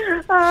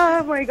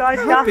 Oh my god.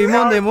 Happy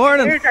Monday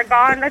morning. Years are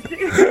gone.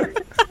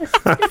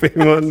 Happy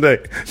Monday.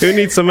 Who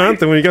needs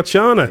Samantha when you got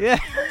Shauna? Yeah.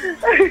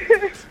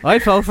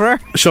 I'd fall for her.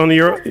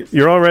 Shauna,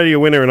 you're already a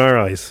winner in our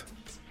eyes.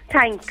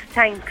 Thanks.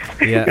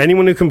 Yeah.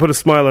 Anyone who can put a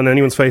smile on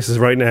anyone's faces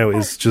right now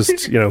is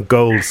just,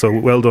 gold. So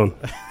well done.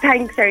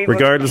 Thanks very much.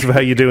 Regardless of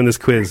how you do in this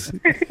quiz,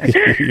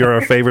 you're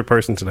our favourite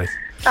person tonight.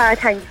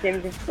 Thanks,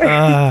 Jim.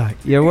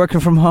 You're working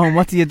from home.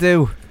 What do you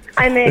do?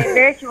 I'm a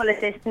virtual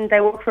assistant.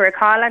 I work for a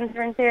call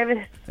answering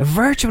service. A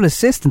virtual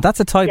assistant? That's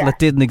a title that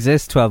didn't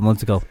exist 12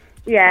 months ago.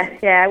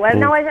 Yeah. Well,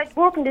 no, I've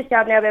worked in this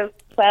job now about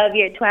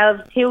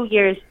 2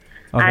 years.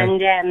 Okay.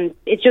 And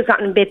it's just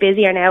gotten a bit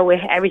busier now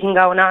with everything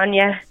going on,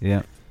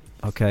 Yeah.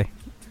 Okay.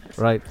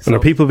 Right. And are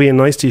people being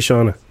nice to you,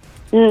 Shauna?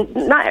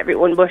 Not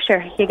everyone, but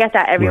sure. You get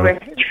that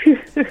everywhere.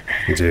 Well,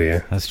 you do,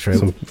 yeah. That's true.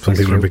 Some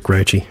people are a bit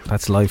grouchy.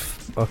 That's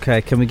life.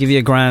 Okay, can we give you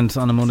a grand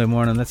on a Monday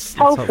morning? Let's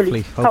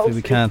hopefully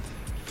we can.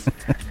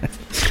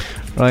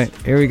 Right,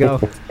 here we go.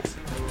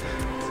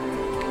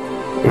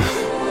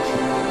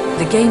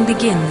 The game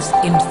begins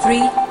in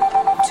 3,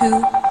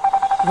 2,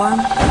 1.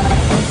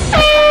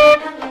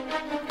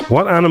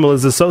 What animal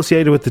is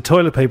associated with the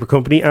toilet paper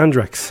company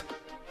Andrex?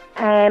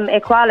 A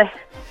koala.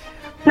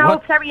 No,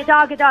 What? sorry, a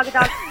dog.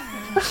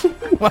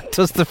 What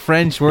does the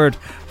French word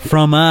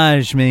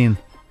fromage mean?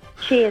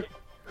 Cheese.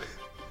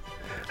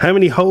 How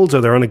many holes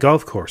are there on a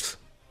golf course?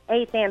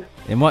 18.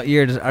 In what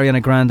year did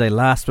Ariana Grande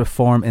last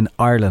perform in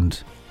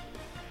Ireland?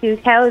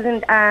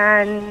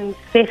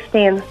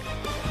 2015.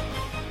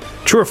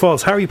 True or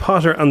false? Harry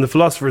Potter and the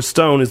Philosopher's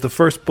Stone is the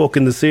first book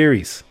in the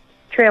series.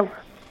 True.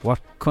 What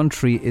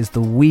country is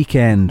The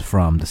Weeknd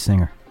from, the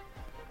singer?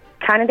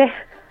 Canada.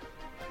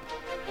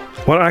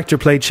 What actor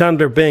played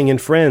Chandler Bing in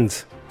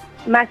Friends?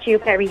 Matthew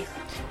Perry.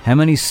 How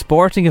many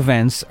sporting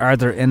events are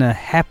there in a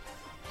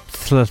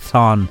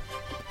heptathlon?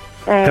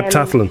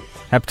 Heptathlon.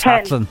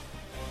 Heptathlon.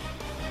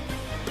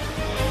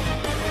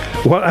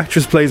 What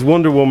actress plays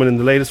Wonder Woman in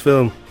the latest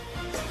film?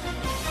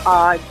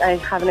 I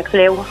haven't a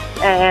clue.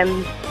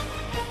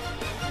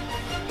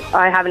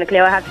 I haven't a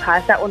clue. I have to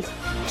pass that one.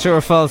 True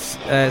or false?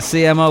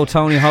 CMO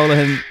Tony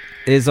Holohan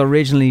is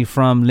originally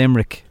from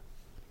Limerick.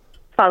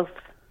 False.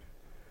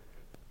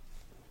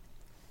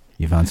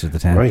 You've answered the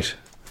 10. Right.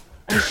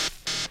 How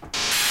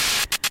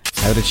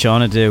did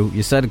Shauna do?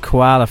 You said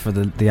koala for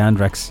the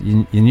Andrex.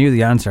 You knew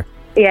the answer.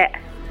 Yeah.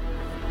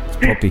 It's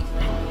puppy.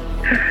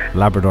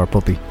 Labrador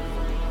puppy.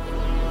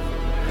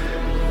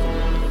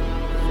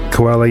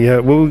 Koala, yeah.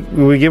 Will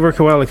we give her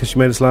koala because she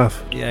made us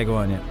laugh? Yeah, go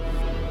on, yeah.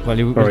 Well,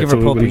 we'll right, give so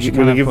her puppy. She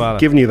can't have koala.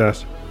 Giving you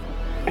that.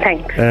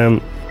 Thanks.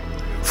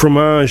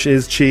 Fromage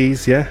is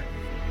cheese, yeah?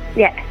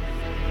 Yeah.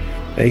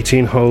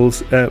 18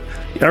 holes.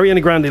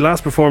 Ariana Grande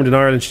last performed in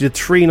Ireland. She did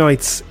 3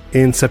 nights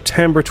in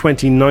September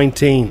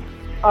 2019.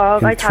 Oh,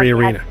 in I thought she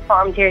Arena. had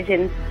performed here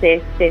since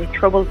the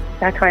Troubles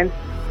that time.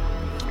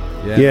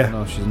 Yeah.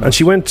 No, she's not. And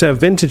she went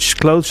vintage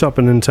clothes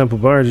shopping in Temple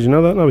Bar. Did you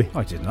know that, Nobby?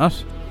 I did not.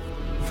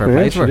 Fair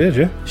play to her. She did,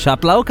 yeah.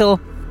 Shop local.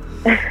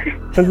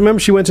 And remember,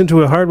 she went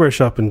into a hardware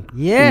shop in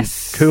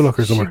Coolock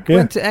or somewhere. She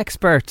went to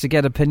Expert to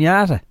get a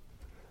pinata.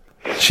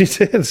 She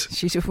did.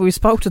 We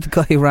spoke to the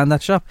guy who ran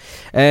that shop.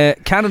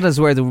 Canada's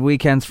where The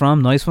Weeknd's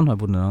from. Nice one. I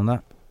wouldn't have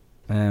known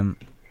that.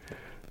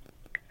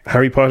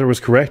 Harry Potter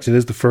was correct. It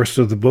is the first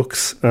of the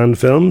books and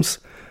films.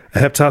 A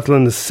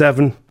heptathlon is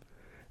 7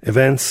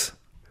 events.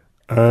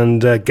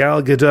 And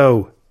Gal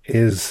Gadot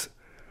is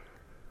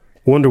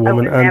Wonder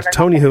Woman. And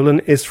Tony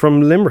Holohan is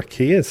from Limerick.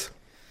 He is.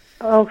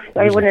 Oh,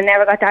 I would have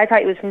never got that. I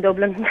thought he was from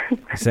Dublin.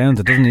 He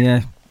sounded, doesn't he?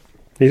 Yeah.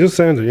 He does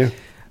sound it, yeah.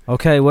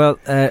 Okay, well,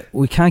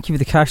 we can't give you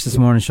the cash this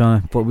morning,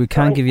 Shauna, but we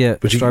can give you...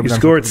 But you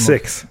scored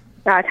 6.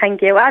 Ah,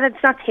 thank you. Well,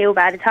 it's not too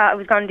bad. I thought I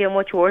was going to do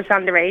much worse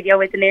on the radio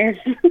with the nerves.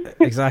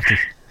 Exactly.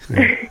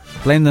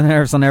 Blame the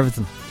nerves on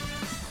everything.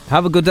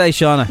 Have a good day,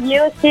 Shauna.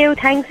 You too.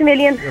 Thanks a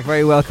million. You're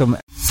very welcome.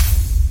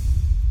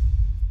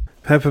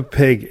 Peppa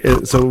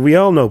Pig. So we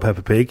all know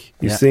Peppa Pig.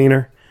 You've seen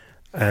her.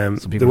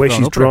 The way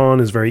she's drawn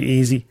is very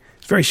easy.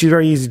 She's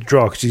very easy to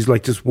draw because she's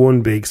like just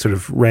one big sort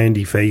of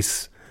roundy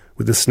face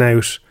with a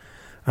snout,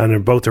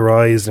 and both her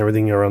eyes and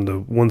everything are on the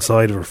one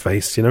side of her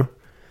face, you know?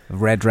 A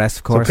red dress,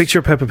 of course. So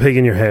picture Peppa Pig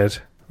in your head,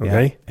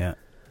 okay? Yeah.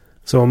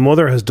 So a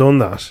mother has done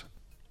that,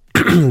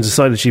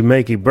 decided she'd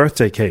make a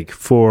birthday cake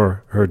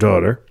for her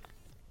daughter,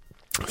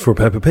 for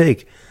Peppa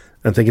Pig,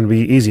 and thinking it'd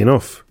be easy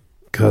enough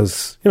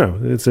because, you know,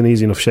 it's an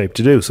easy enough shape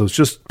to do. So it's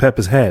just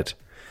Peppa's head.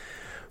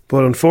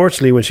 But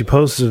unfortunately, when she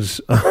posted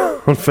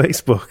on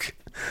Facebook,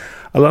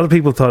 a lot of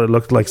people thought it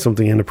looked like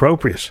something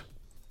inappropriate.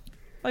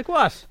 Like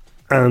what?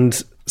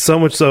 And so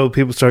much so,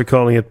 people started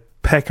calling it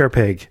Pecker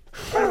Pig.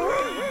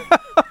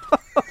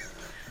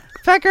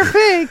 Pecker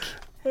Pig?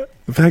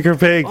 Pecker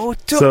Pig. Oh,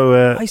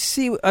 I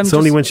see. It's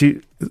only when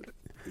she...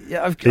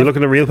 Yeah, are you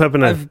looking at real Peppa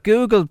now? I've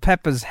googled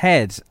Peppa's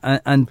head,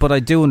 but I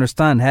do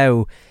understand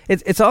how...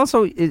 It's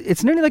also...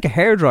 It's nearly like a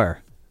hairdryer.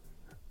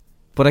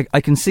 But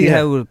I can see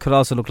how it could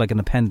also look like an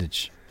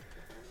appendage.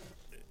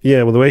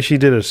 Yeah, well, the way she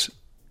did it...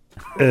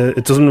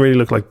 it doesn't really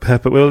look like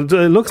Peppa. Well, it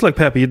looks like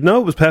Peppa. You'd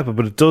know it was Peppa,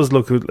 but it does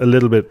look a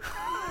little bit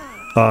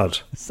odd.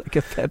 It's like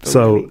a Peppa.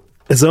 So really.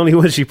 It's only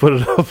when she put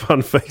it up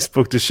on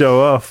Facebook to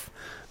show off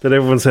that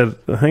everyone said,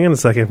 "Hang on a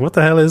second, what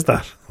the hell is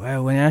that?"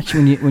 Well,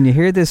 when you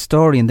hear this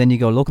story and then you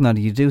go looking at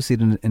it, you do see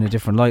it in a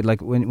different light.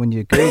 Like when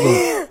you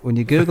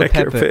Google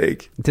Peppa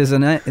Pig, there's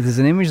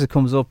an image that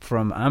comes up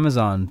from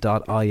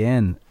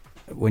Amazon.in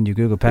when you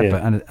Google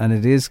Peppa,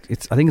 and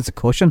it's I think it's a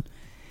cushion.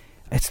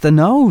 It's the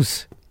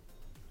nose.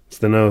 It's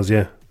the nose,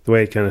 yeah. The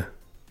way it kind of...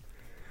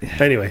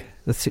 Anyway.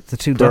 The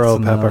two dots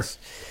on the nose.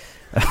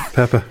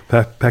 Pecker.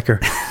 Peppa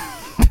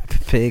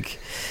Pig.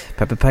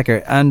 Peppa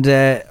Pecker. And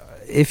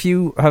if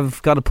you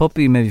have got a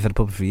puppy, maybe you've had a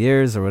puppy for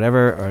years or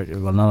whatever, or,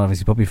 well, not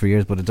obviously a puppy for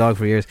years, but a dog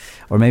for years,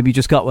 or maybe you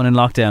just got one in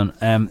lockdown.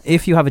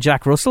 If you have a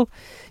Jack Russell,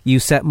 you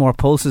set more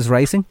pulses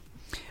racing.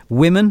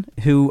 Women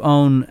who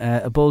own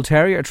a Bull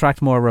Terrier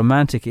attract more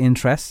romantic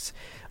interests.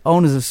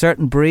 Owners of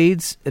certain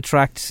breeds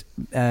attract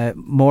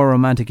more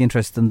romantic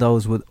interest than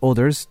those with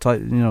others,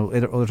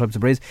 other types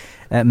of breeds.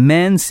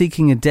 Men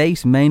seeking a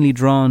date, mainly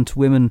drawn to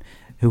women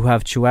who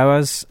have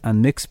Chihuahuas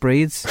and mixed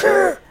breeds.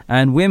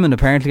 And women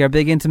apparently are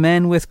big into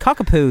men with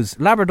Cockapoos,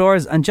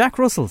 Labradors and Jack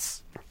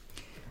Russells.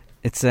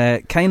 It's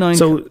a canine...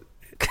 So,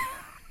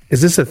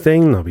 is this a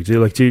thing, Nobby?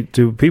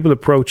 Do people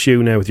approach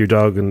you now with your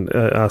dog and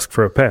ask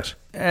for a pet?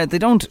 They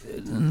don't...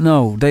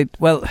 No,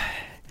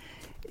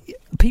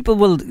 people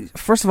will...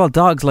 First of all,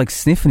 dogs like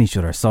sniffing each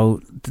other, so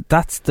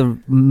that's the...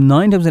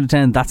 9 times out of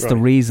 10, that's the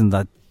reason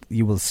that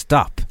you will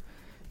stop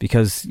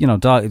because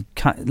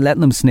letting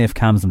them sniff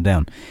calms them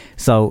down.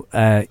 So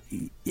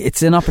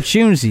it's an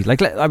opportunity.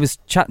 Like I was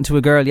chatting to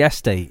a girl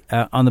yesterday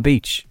on the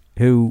beach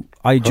who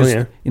I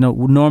just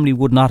normally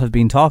would not have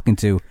been talking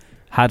to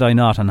had I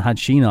not, and had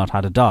she not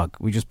had a dog.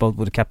 We just both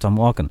would have kept on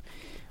walking.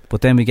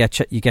 But then you get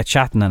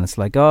chatting, and it's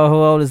like, oh, how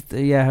old is?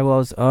 How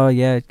old? Oh,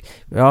 yeah,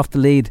 we're off the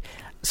lead.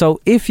 So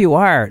if you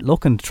are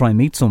looking to try and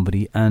meet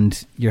somebody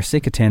and you're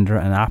sick of Tinder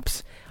and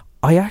apps,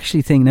 I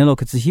actually think, now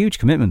look, it's a huge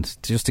commitment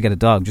to get a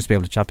dog, just to be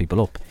able to chat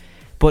people up.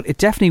 But it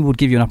definitely would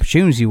give you an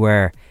opportunity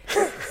where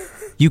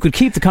you could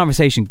keep the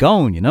conversation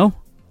going,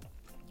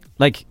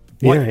 Like,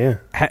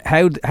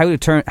 how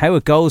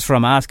it goes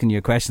from asking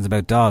you questions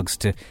about dogs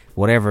to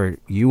whatever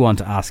you want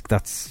to ask,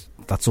 that's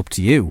up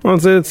to you.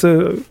 Well, it's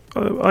a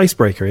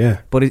icebreaker, yeah.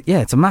 But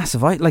it's a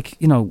massive,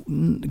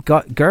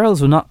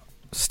 girls will not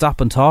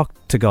stop and talk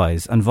to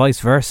guys, and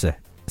vice versa,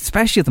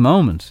 especially at the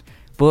moment.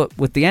 But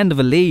with the end of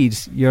a lead,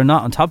 you're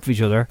not on top of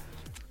each other,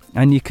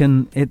 and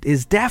it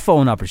is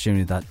defo an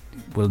opportunity that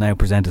will now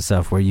present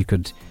itself where you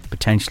could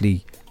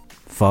potentially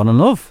fall in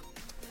love.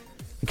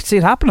 You could see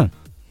it happening.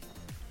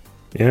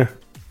 Yeah.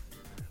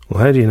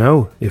 Well, how do you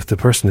know if the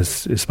person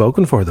is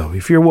spoken for, though?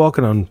 If you're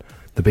walking on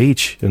the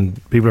beach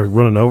and people are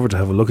running over to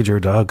have a look at your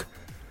dog,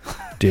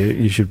 did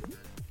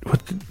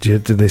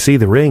they see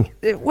the ring?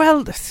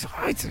 Well,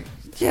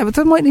 yeah, but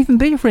there mightn't even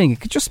be a ring. It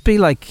could just be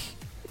like,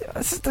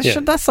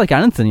 that's like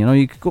anything,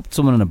 you could go up to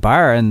someone in a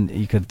bar and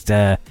you could,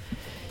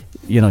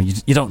 you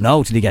don't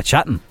know till you get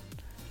chatting.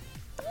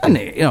 And,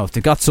 if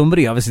they've got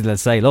somebody, obviously they'll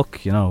say, look,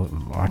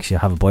 actually I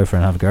have a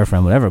boyfriend, I have a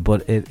girlfriend, whatever,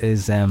 but it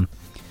is,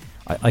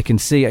 I can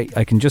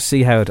just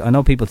see how I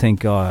know people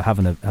think,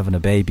 having a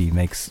baby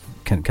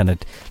can kind of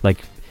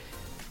like,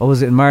 what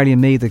was it in Marley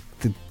and Me,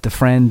 the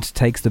friend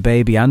takes the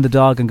baby and the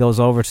dog and goes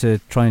over to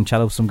try and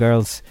chat up some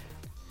girls.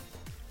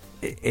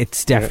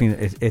 It's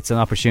definitely it's an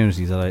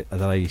opportunity that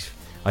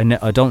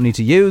I don't need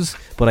to use,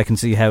 but I can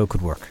see how it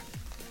could work.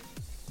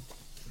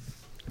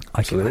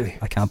 Absolutely.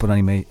 I can't put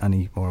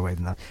any more weight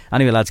than that.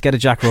 Anyway, lads, get a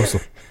Jack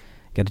Russell.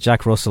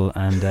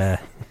 And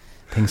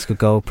things could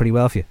go pretty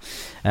well for you.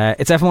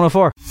 It's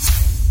F104.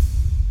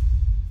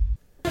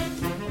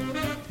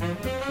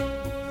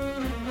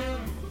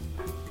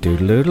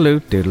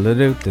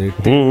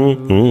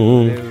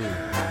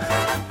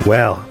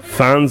 Well,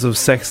 fans of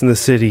Sex and the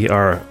City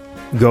are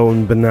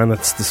going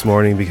bananas this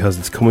morning because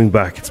it's coming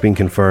back. It's been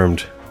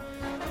confirmed.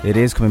 It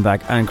is coming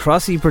back, and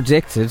Crossy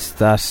predicted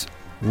that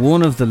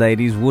one of the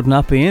ladies would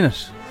not be in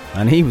it,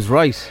 and he was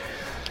right.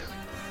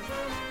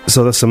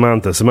 So that's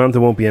Samantha. Samantha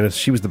won't be in it.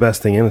 She was the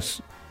best thing in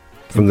it.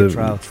 From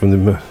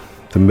the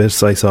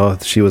myths I saw,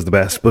 she was the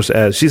best.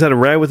 But she's had a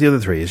row with the other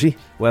three, is she?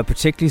 Well,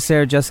 particularly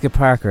Sarah Jessica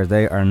Parker.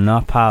 They are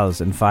not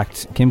pals. In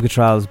fact, Kim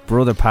Cattrall's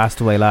brother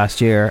passed away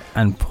last year,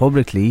 and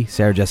publicly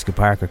Sarah Jessica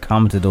Parker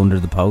commented under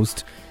the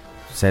post,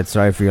 said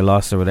sorry for your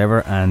loss or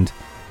whatever, and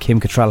Kim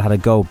Cattrall had to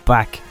go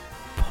back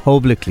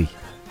publicly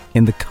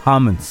in the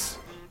comments.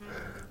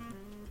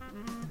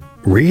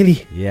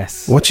 Really?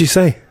 Yes. What'd she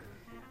say?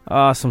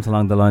 Something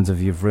along the lines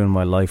of, you've ruined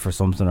my life or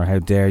something, or how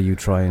dare you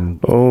try and...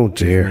 Oh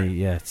dear.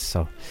 It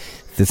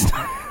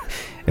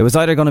was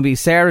either going to be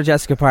Sarah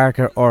Jessica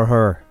Parker or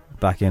her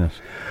back in it.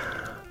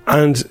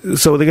 And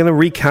so they're going to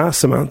recast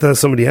Samantha as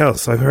somebody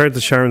else. I've heard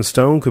that Sharon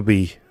Stone could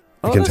be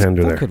a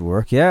contender there. That could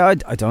work, yeah.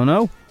 I don't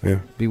know. Yeah.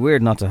 It'd be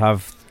weird not to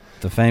have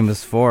the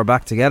famous four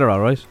back together,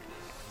 alright?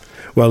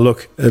 Well,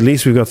 look, at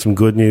least we've got some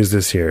good news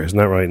this year. Isn't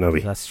that right,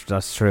 Nobby?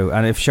 That's true.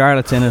 And if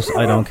Charlotte's in it,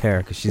 I don't care,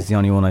 because she's the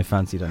only one I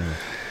fancied anyway.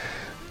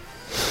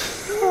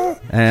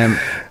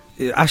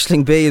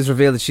 Aisling Bea has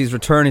revealed that she's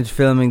returning to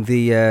filming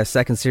the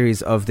second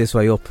series of This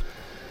Way Up.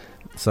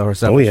 So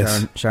herself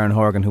and Sharon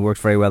Horgan, who worked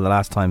very well the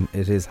last time,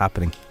 it is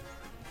happening.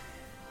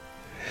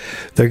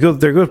 They're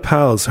good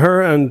pals.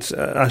 Her and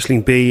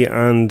Aisling Bea,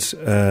 and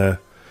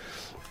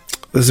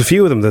there's a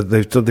few of them that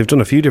they've done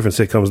a few different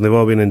sitcoms, and they've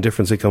all been in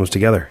different sitcoms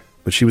together.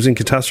 But she was in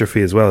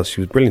Catastrophe as well.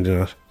 She was brilliant in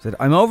that. Said,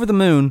 I'm over the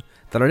moon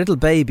that our little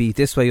baby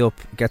This Way Up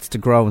gets to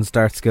grow and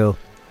start school.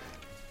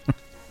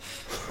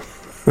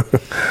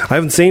 I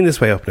haven't seen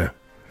This Way Up now.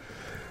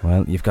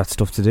 Well, you've got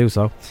stuff to do,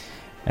 so.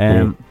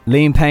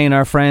 Liam Payne,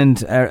 our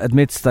friend,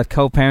 admits that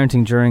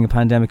co-parenting during a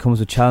pandemic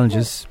comes with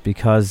challenges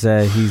because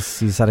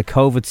he's had a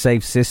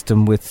COVID-safe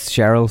system with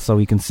Cheryl, so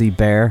he can see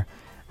Bear.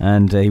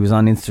 And he was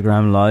on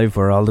Instagram Live,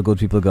 where all the good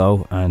people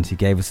go, and he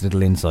gave us a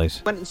little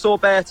insight. Went and saw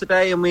Bear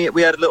today, and we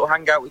had a little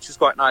hangout, which was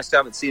quite nice. I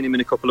haven't seen him in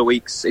a couple of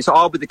weeks. It's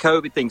hard with the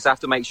COVID thing, so I have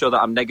to make sure that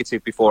I'm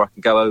negative before I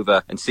can go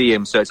over and see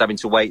him, so it's having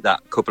to wait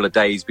that couple of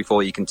days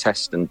before you can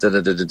test and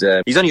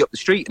da-da-da-da-da. He's only up the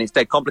street, and it's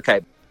dead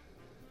complicated.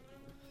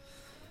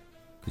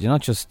 Could you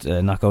not just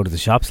not go to the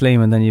shops,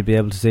 Liam, and then you'd be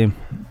able to see him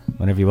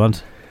whenever you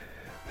want?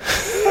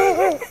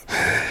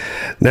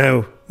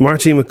 Now,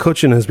 Martine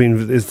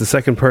McCutcheon is the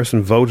second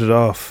person voted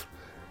off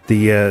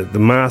the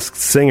Masked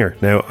Singer.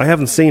 Now, I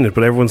haven't seen it,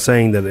 but everyone's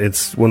saying that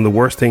it's one of the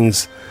worst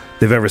things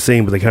they've ever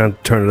seen, but they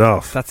can't turn it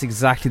off. That's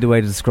exactly the way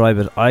to describe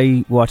it.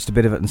 I watched a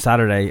bit of it on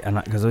Saturday,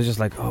 and because I was just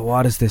like, oh,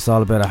 what is this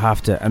all about? I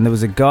have to. And there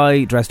was a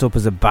guy dressed up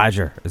as a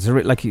badger.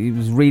 He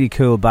was a really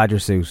cool badger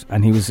suit,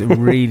 and he was a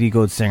really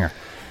good singer.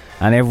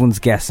 And everyone's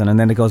guessing, and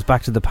then it goes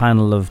back to the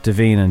panel of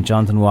Davina and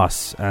Jonathan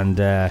Wass and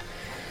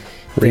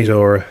Rita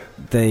Ora.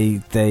 They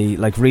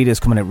like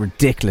Rita's coming out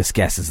ridiculous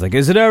guesses. Like,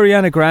 is it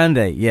Ariana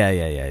Grande? Yeah,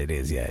 it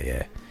is.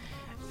 Yeah.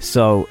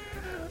 So,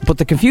 but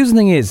the confusing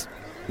thing is,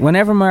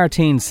 whenever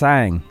Martine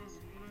sang,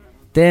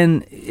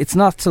 then it's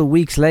not till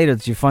weeks later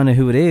that you find out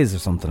who it is or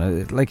something.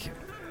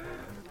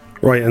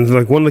 Right, and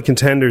like one of the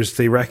contenders,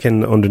 they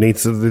reckon underneath,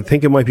 so they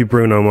think it might be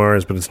Bruno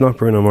Mars, but it's not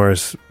Bruno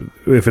Mars.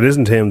 If it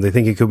isn't him, they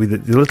think it could be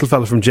the little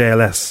fella from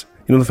JLS.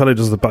 You know, the fella who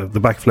does the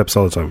backflips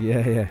all the time.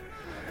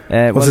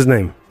 Yeah. What's his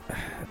name?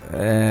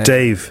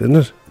 Dave, isn't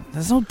it?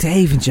 There's no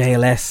Dave in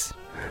JLS.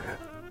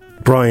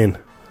 Brian.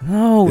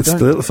 No, it's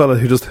the little fella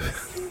who does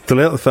the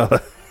little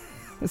fella.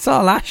 It's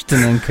all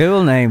Ashton and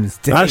cool names.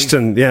 Dave.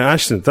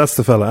 Ashton, that's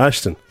the fella,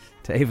 Ashton.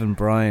 Dave and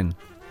Brian.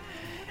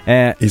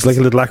 He's like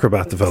a little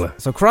acrobat, the fella.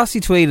 So Crossy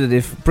tweeted,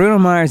 if Bruno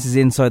Mars is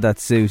inside that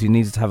suit, he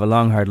needs to have a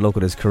long hard look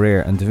at his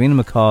career, and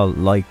Davina McCall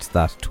liked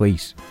that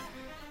tweet.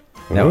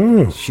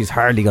 Now, she's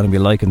hardly going to be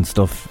liking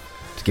stuff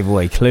to give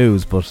away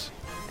clues, but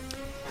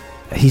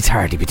he'd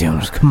hardly be doing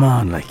it. Come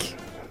on, like.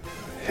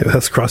 Yeah,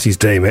 that's Crossy's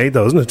day made,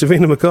 though, isn't it?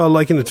 Davina McCall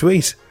liking a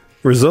tweet.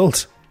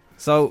 Result.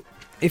 So,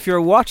 if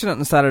you're watching it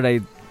on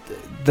Saturday,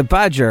 the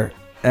Badger,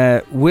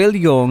 Will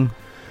Young,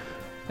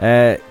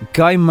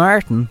 Guy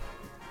Martin.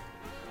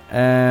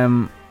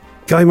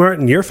 Guy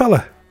Martin, your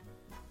fella?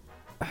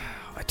 I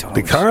don't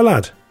know. The car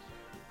lad?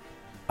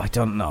 I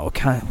don't know.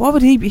 What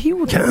would he be?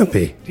 Can't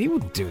be. He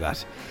wouldn't do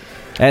that.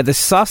 The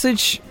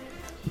sausage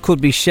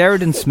could be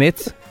Sheridan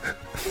Smith.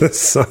 The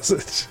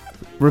sausage.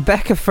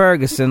 Rebecca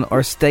Ferguson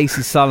or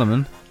Stacey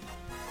Solomon.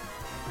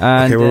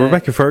 And, okay, well,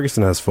 Rebecca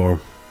Ferguson has form.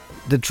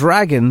 The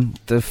dragon,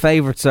 the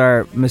favourites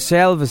are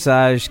Michelle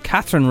Visage,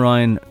 Catherine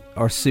Ryan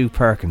or Sue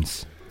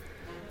Perkins.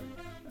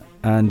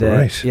 And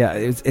right. Yeah,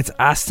 it's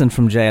Aston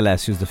from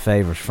JLS who's the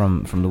favourite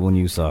from the one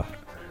you saw.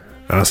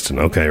 Aston,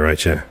 okay,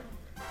 right, yeah.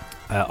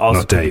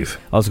 Not Dave.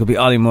 Also could be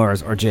Ollie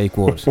Moores or Jake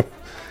Wood.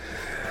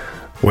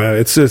 Well,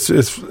 it's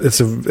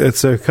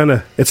a kind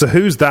of a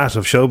who's that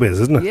of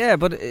showbiz, isn't it? Yeah,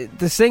 but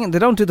the singing, they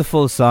don't do the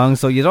full song,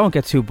 so you don't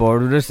get too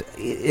bored with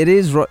it.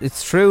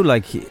 It's true.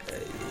 Like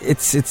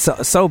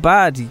it's so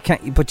bad, you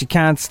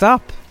can't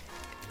stop.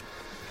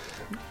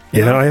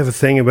 Yeah, I have a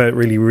thing about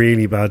really,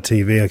 really bad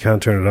TV. I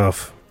can't turn it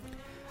off.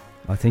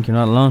 I think you're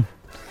not alone.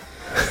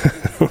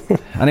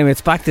 Anyway,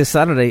 it's back this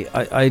Saturday.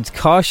 I'd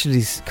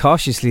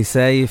cautiously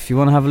say, if you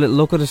want to have a little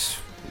look at it,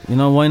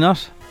 why not?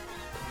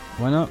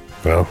 Why not?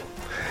 Well.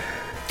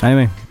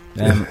 Anyway,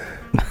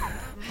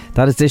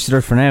 that is Dish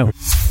Dirt for now.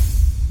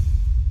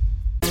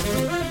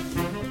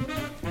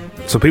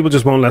 So people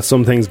just won't let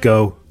some things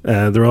go.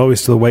 They're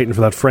always still waiting for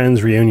that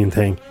Friends reunion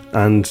thing.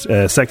 And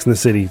Sex and the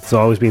City, it's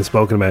always been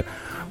spoken about.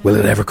 Will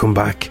it ever come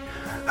back?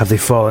 Have they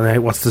fallen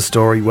out? What's the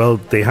story? Well,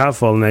 they have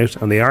fallen out,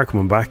 and they are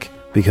coming back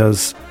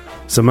because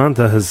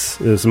Samantha's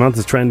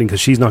trending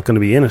because she's not going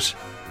to be in it.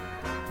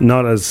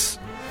 Not as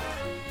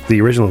the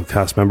original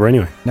cast member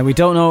anyway. Now, we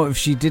don't know if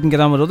she didn't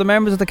get on with other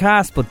members of the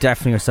cast, but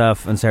definitely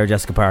herself and Sarah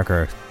Jessica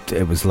Parker,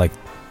 it was like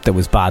there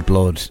was bad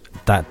blood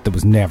that they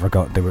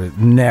were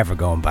never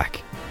going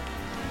back.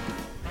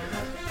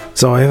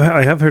 So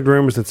I have heard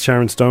rumours that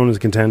Sharon Stone is a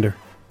contender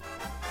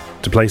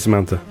to play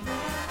Samantha.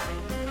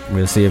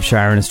 We'll see if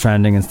Sharon is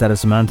trending instead of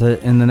Samantha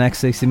in the next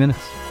 60 minutes.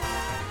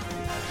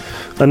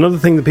 Another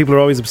thing that people are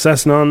always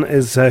obsessing on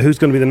is who's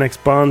going to be the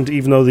next Bond,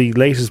 even though the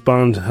latest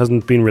Bond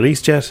hasn't been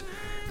released yet.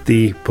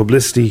 The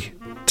publicity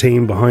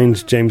team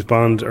behind James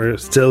Bond are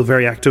still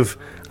very active,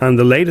 and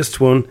the latest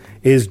one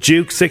is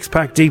Duke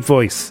Sixpack Deep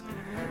Voice,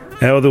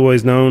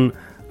 otherwise known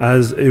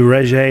as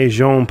Regé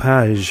Jean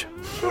Page.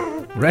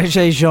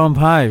 Regé Jean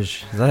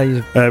Page? Is that how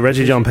you...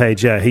 Regé Jean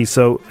Page, yeah. He's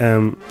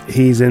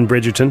in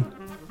Bridgerton,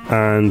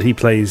 and he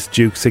plays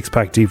Duke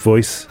Sixpack Deep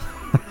Voice.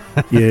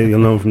 Yeah, you'll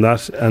know him from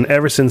that. And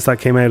ever since that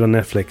came out on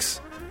Netflix,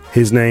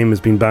 his name has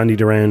been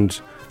bandied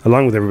around,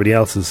 along with everybody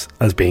else's,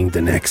 as being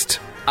the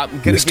next I'm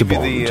going to give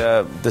Bond. you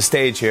the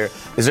stage here.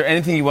 Is there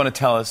anything you want to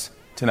tell us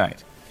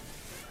tonight?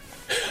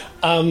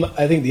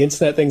 I think the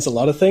internet thinks a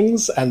lot of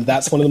things, and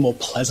that's one of the more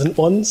pleasant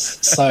ones.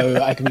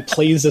 So I can be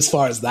pleased as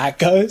far as that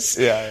goes.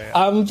 Yeah.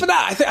 But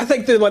I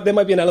think there might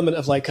be an element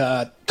of like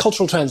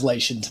cultural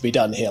translation to be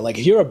done here. Like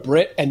if you're a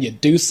Brit and you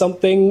do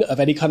something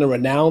of any kind of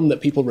renown that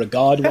people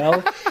regard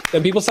well,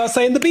 then people start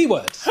saying the B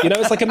word.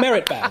 It's like a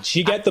merit badge.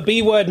 You get the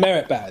B word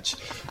merit badge.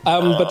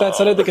 But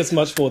I don't think it's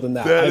much more than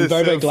that. I'm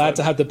very, very glad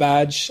to have the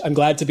badge. I'm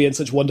glad to be in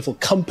such wonderful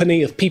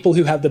company of people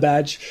who have the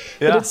badge.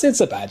 Yeah. But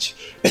it's a badge.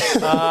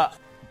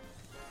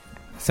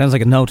 Sounds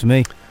like a no to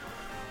me.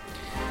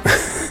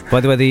 By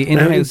the way, the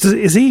in-house...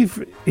 Is he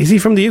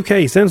from the UK?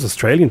 He sounds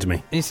Australian to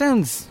me. He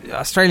sounds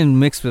Australian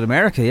mixed with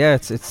America, yeah.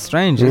 It's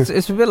strange.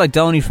 It's a bit like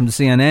Donny from the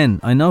CNN.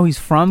 I know he's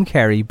from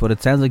Kerry, but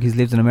it sounds like he's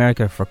lived in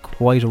America for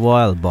quite a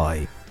while,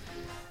 boy.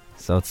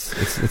 So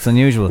it's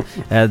unusual.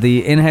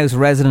 The in-house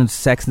resident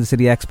Sex and the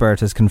City expert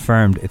has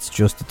confirmed it's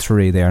just the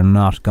three. They are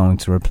not going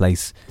to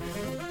replace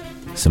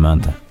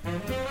Samantha.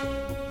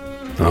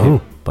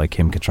 By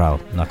Kim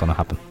Cattrall. Not going to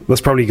happen. That's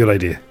probably a good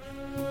idea.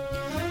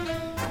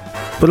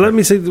 But let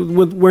me say,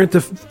 weren't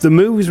the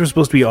movies were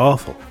supposed to be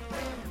awful?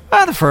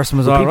 The first one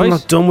was alright. People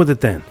not done with it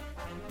then.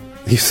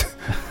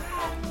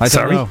 I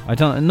don't know.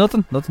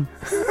 Nothing.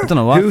 I don't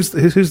know what.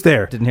 Who's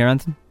there? Didn't hear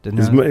anything.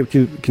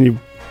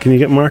 Can you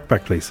get Mark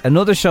back, please?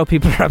 Another show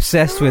people are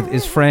obsessed with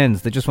is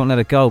Friends. They just won't let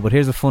it go. But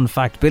here's a fun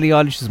fact: Billie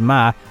Eilish's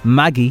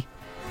Maggie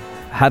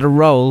had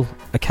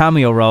a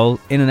cameo role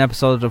in an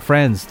episode of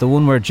Friends, the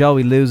one where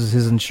Joey loses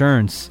his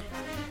insurance,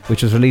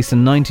 which was released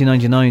in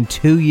 1999,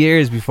 2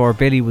 years before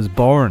Billie was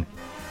born.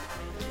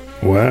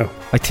 Wow.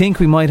 I think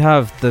we might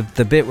have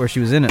the bit where she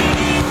was in it.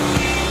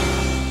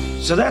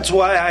 So that's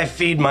why I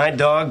feed my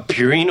dog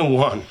Purina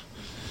One.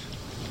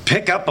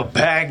 Pick up a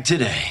bag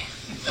today.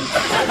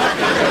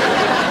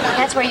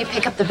 That's where you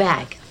pick up the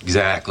bag.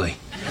 Exactly.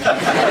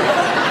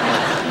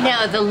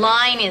 No, the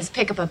line is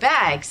pick up a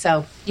bag,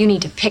 so you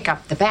need to pick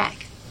up the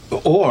bag.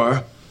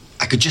 Or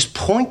I could just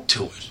point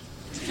to it.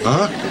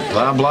 Huh?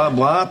 Blah, blah,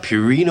 blah,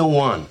 Purina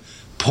One.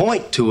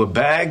 Point to a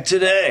bag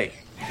today.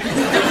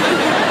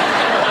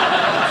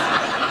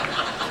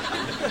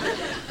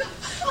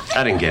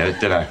 I didn't get it,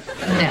 did I? No.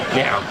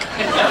 Yeah, okay.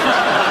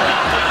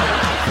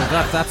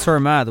 That's her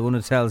ma, the one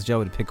who tells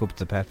Joey to pick up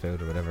the pet food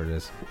or whatever it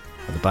is.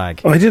 Or the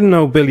bag. I didn't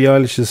know Billie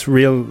Eilish's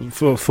real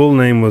full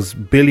name was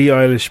Billie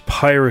Eilish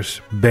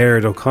Pirate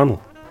Baird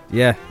O'Connell.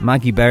 Yeah,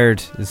 Maggie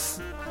Baird. It's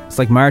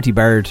like Marty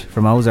Baird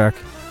from Ozark.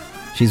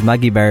 She's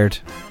Maggie Baird.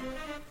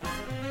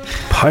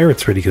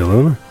 Pirate's pretty cool,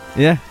 isn't it?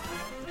 Yeah.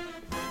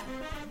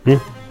 Yeah.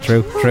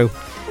 True.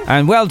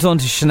 And well done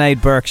to Sinead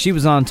Burke. She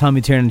was on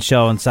Tommy Tiernan's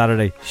show on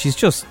Saturday. She's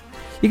just...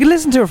 You can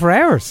listen to her for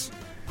hours.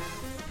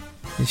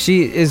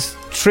 She is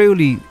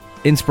truly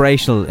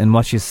inspirational in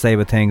what she has to say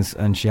about things,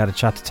 and she had a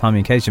chat to Tommy.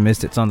 In case you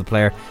missed it, it's on the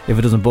player if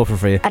it doesn't buffer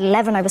for you. At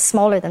 11 I was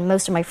smaller than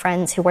most of my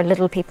friends who were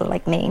little people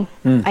like me.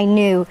 I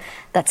knew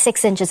that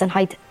 6 inches in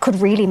height could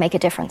really make a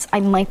difference.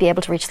 I might be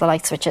able to reach the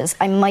light switches.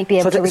 I might be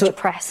able to reach a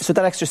press. So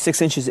that extra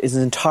 6 inches is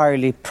an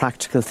entirely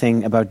practical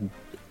thing about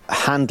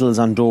handles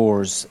on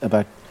doors,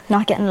 about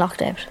not getting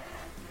locked out.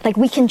 Like,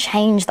 we can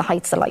change the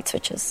heights of the light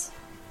switches.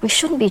 We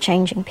shouldn't be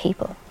changing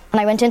people. And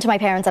I went into my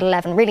parents at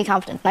 11 really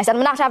confident, and I said,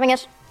 I'm not having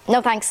it.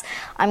 No thanks.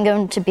 I'm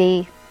going to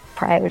be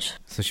proud.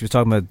 So she was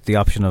talking about the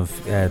option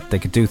of they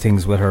could do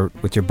things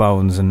with your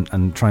bones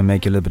and try and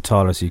make you a little bit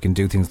taller, so you can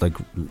do things like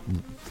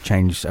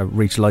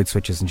reach light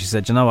switches. And she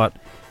said, you know what,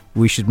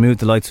 we should move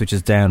the light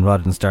switches down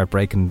rather than start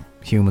breaking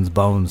humans'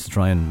 bones to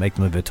try and make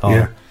them a bit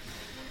taller.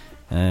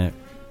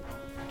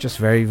 Just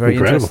very, very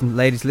interesting,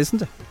 ladies, listen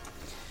to.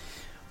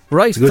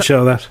 Right, it's a good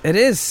show, that. It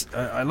is.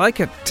 I like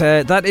it.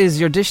 That is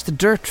your dish to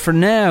dirt for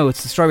now.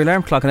 It's the Strawberry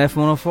Alarm Clock on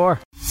FM104.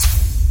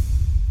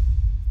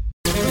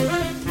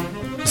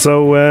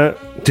 So,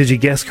 did you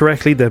guess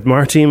correctly that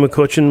Martine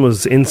McCutcheon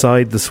was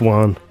inside the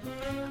Swan?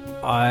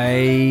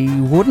 I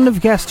wouldn't have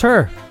guessed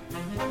her.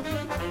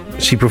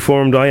 She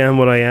performed I Am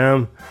What I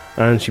Am,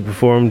 and she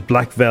performed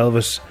Black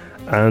Velvet,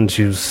 and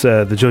she was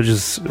the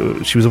judges.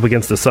 She was up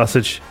against the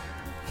sausage,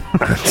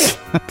 and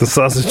the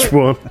sausage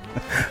won.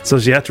 So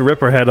she had to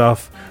rip her head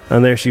off.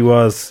 And there she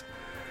was,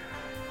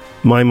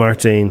 my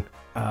Martine,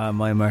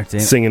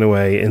 singing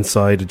away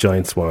inside a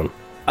giant swan.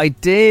 I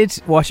did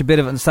watch a bit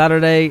of it on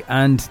Saturday,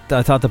 and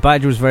I thought the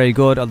Badger was very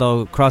good,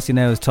 although Crossy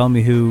now has told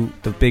me who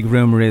the big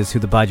rumour is, who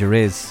the Badger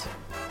is.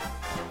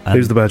 And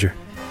who's the Badger?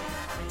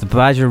 The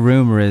Badger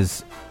rumour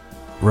is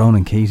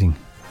Ronan Keating.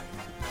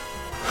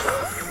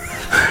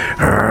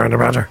 The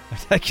Badger. I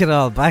take it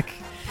all back.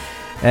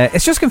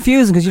 It's just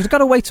confusing because you've got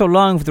to wait so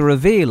long for the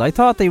reveal. I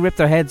thought they ripped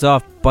their heads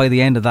off by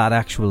the end of that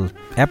actual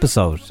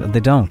episode, and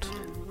they don't.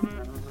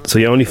 So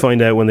you only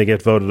find out when they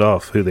get voted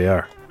off who they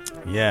are.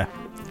 Yeah.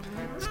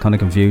 It's kind of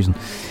confusing.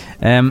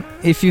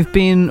 If you've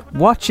been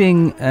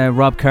watching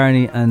Rob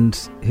Kearney and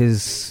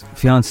his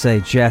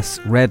fiancée Jess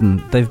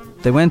Redden,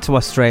 they went to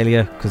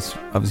Australia because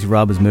obviously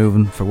Rob is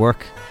moving for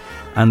work,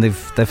 and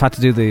they've had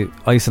to do the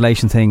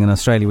isolation thing in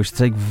Australia, which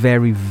they take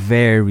very,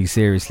 very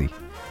seriously.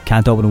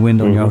 Can't open a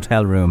window in your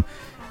hotel room.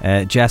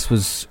 Jess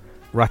was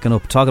racking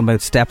up, talking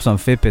about steps on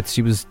Fitbits.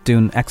 She was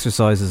doing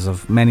exercises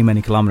of many,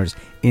 many kilometres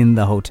in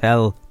the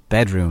hotel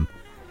bedroom.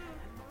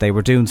 They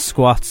were doing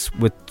squats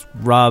with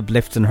Rob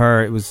lifting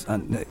her. It was.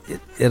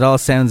 It all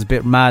sounds a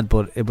bit mad,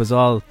 but it was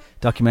all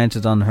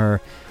documented on her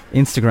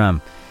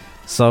Instagram.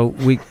 So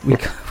we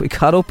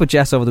caught up with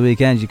Jess over the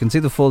weekend. You can see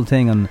the full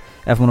thing on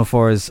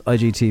F104's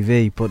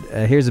IGTV. But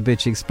here's a bit.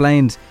 She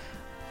explained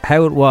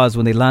how it was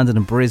when they landed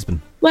in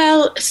Brisbane.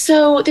 Well,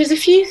 so there's a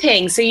few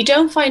things. So you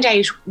don't find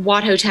out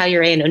what hotel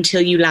you're in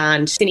until you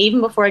land. And even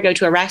before I go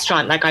to a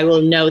restaurant, like I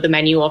will know the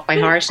menu off by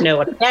heart, know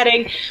what I'm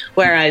getting.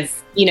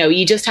 Whereas, you know,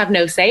 you just have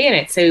no say in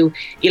it. So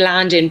you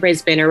land in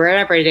Brisbane or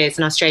wherever it is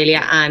in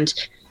Australia, and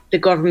the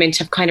government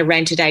have kind of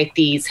rented out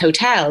these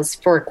hotels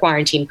for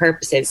quarantine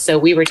purposes. So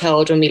we were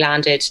told when we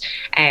landed,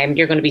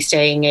 you're going to be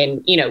staying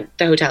in, you know,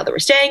 the hotel that we're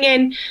staying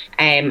in,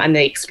 and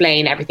they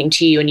explain everything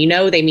to you. And you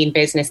know they mean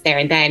business there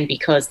and then,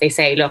 because they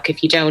say, look,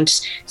 if you don't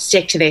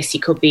stick to this,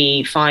 you could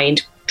be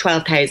fined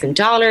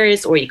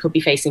 $12,000 or you could be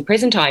facing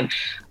prison time.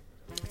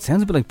 It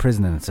sounds a bit like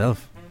prison in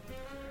itself.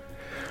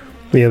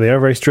 Yeah, they are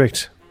very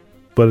strict,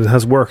 but it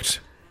has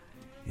worked.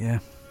 Yeah.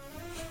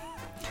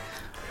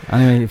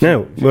 Anyway,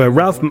 now,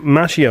 Ralph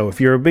Macchio, if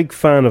you're a big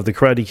fan of The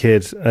Karate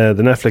Kid,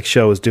 the Netflix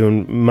show is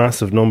doing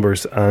massive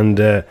numbers, and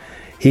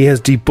he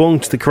has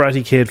debunked the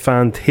Karate Kid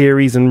fan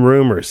theories and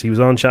rumours. He was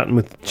on chatting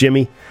with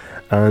Jimmy,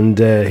 and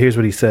here's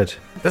what he said.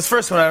 This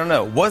first one, I don't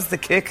know. Was the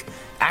kick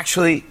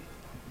actually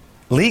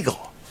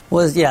legal?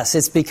 Well, yes,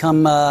 it's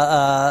become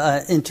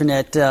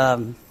internet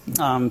fan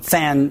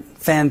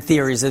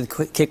theories that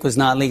the kick was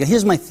not legal.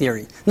 Here's my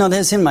theory. No,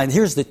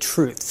 here's the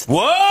truth.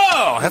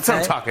 Whoa! That's what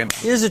I'm talking about.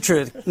 Here's the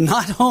truth.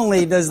 Not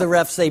only does the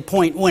ref say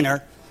point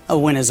winner, a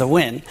win is a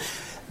win,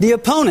 the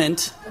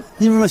opponent,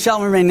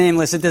 shall remain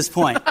nameless at this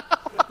point,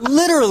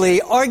 literally,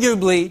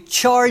 arguably,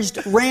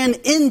 ran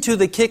into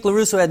the kick.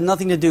 LaRusso had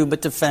nothing to do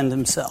but defend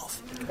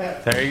himself.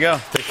 There you go.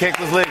 The kick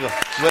was legal.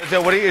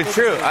 It's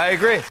true. I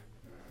agree.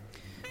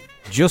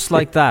 Just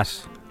like that,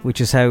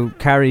 which is how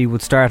Carrie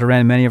would start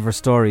around many of her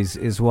stories,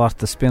 is what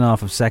the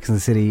spin-off of Sex and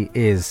the City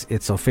is.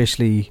 It's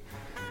officially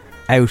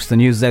out. The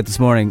news is out this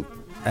morning.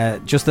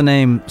 Just the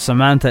name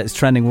Samantha is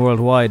trending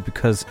worldwide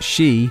because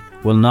she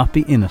will not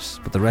be in it,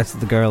 but the rest of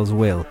the girls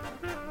will.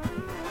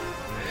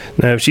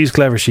 Now, if she's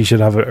clever, she should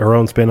have her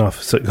own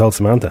spin-off called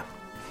Samantha.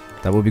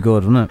 That would be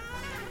good, wouldn't it?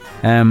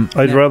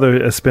 I'd rather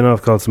a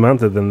spin-off called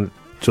Samantha than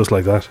Just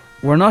Like That.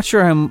 We're not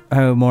sure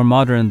how more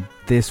modern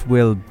this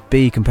will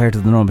be compared to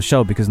the normal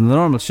show, because in the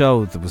normal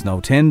show there was no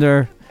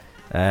Tinder.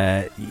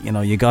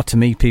 You got to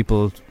meet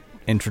people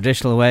in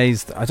traditional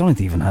ways. I don't think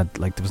they even had,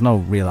 there was no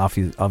real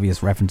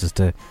obvious references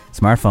to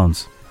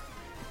smartphones.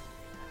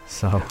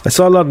 So I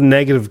saw a lot of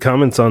negative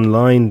comments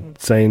online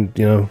saying,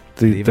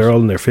 they're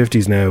all in their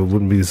 50s now, it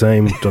wouldn't be the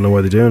same, don't know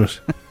why they're doing it.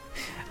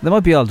 They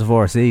might be all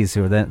divorcees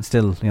who are then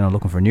still,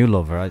 looking for a new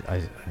lover. I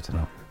don't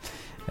know.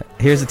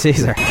 Here's a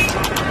teaser.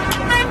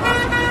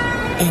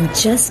 And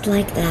just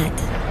like that,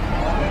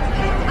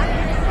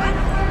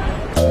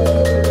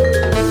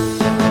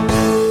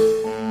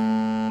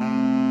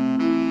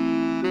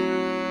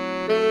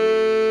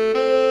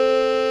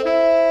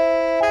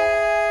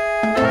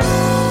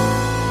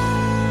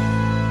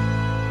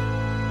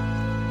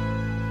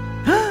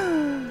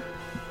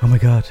 oh my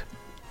God.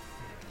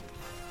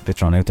 Bit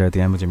thrown out there at the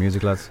end with your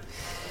music, lads.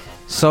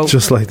 So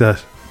just like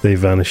that, they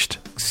vanished.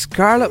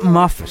 Scarlett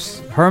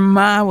Moffat, her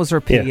ma was her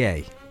PA.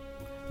 Yeah.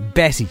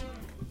 Betty.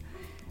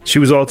 She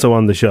was also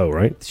on the show,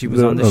 right? She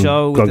was on the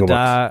show with the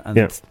dad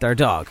and their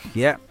dog.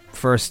 Yeah.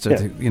 First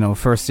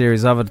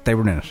series of it, they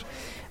were in it.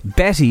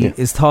 Betty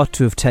is thought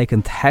to have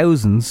taken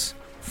thousands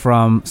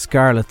from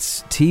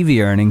Scarlett's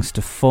TV earnings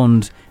to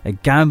fund a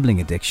gambling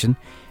addiction.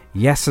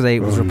 Yesterday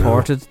it was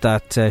reported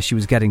that she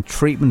was getting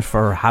treatment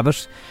for her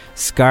habit.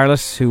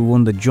 Scarlett, who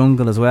won The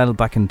Jungle as well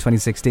back in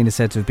 2016, is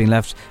said to have been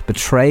left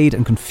betrayed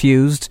and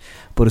confused,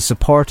 but is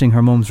supporting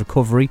her mum's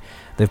recovery.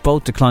 They've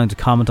both declined to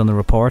comment on the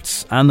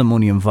reports and the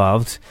money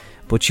involved,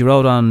 but she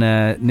wrote on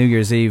New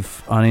Year's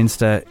Eve on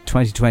Insta,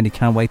 2020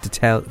 can't wait to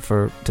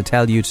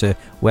tell you to,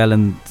 well,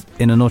 in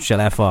a nutshell,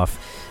 F off.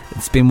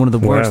 It's been one of the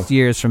worst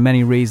years for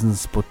many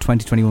reasons, but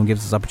 2021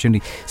 gives us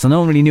opportunity. So no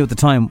one really knew at the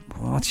time,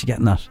 what's she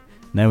getting at?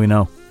 Now we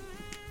know.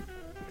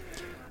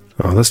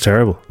 Oh, that's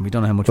terrible. We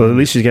don't know how much. Well, at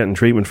least she's getting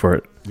treatment for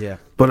it. Yeah.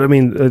 But I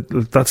mean,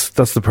 that's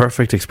the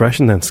perfect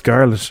expression then.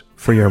 Scarlett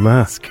for your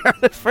ma.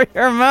 Scarlett for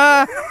your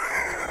ma.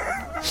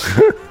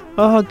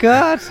 Oh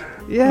God.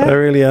 Yeah. I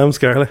really am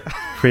Scarlett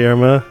for your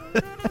ma.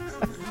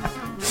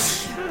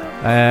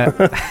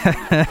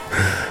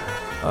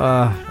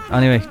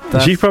 Anyway,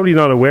 she's probably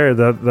not aware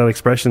that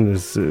expression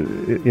is,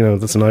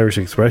 that's an Irish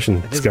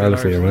expression. Scarlett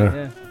for your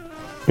ma.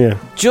 Yeah.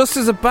 Just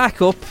as a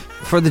backup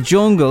for The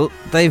Jungle,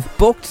 they've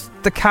booked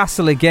the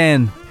castle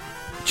again,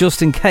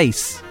 just in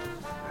case.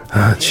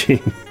 Ah,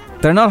 gee.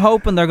 They're not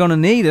hoping they're going to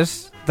need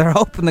it. They're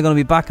hoping they're going to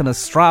be back in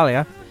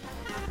Australia.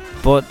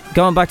 But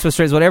going back to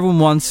Australia is what everyone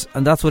wants,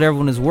 and that's what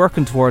everyone is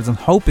working towards and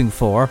hoping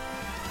for.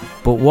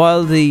 But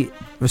while the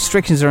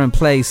restrictions are in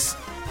place,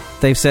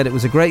 they've said it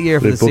was a great year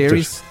for the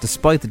series,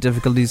 despite the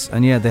difficulties.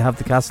 And yeah, they have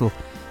the castle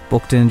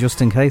booked in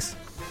just in case.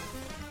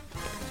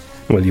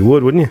 Well, you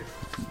would, wouldn't you?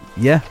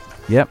 Yeah.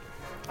 Yep.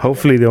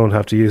 Hopefully they won't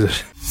have to use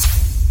it.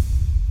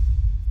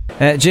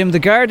 Jim, the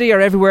Gardaí are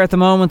everywhere at the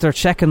moment. They're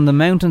checking the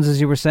mountains, as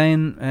you were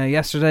saying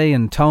yesterday,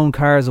 and towing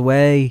cars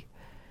away,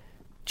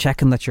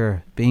 checking that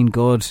you're being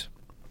good.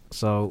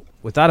 So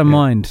with that in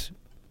mind,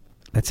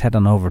 let's head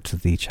on over to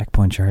the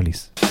Checkpoint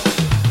Charlies.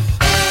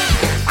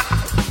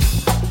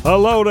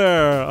 Hello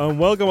there, and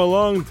welcome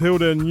along to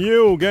the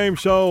new game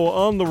show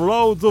on the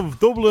roads of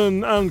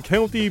Dublin and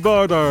county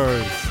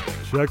borders.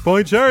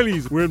 Checkpoint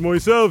Charlie's with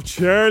myself,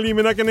 Charlie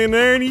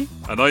Minackin-Ernie.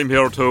 And I'm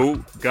here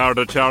too,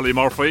 Garda Charlie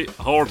Murphy.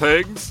 How are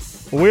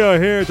things? We are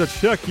here to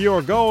check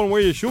you're going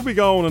where you should be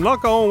going and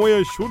not going where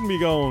you shouldn't be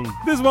going.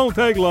 This won't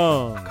take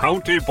long.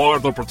 County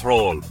Border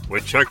Patrol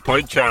with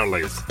Checkpoint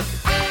Charlie's.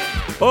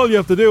 All you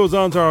have to do is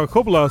answer a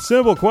couple of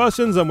simple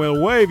questions and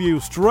we'll wave you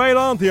straight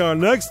on to your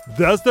next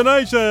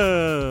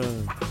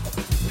destination.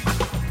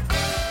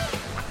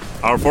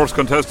 Our first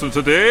contestant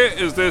today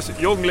is this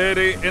young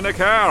lady in a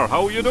car.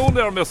 How are you doing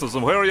there, missus,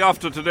 and where are you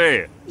after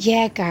today?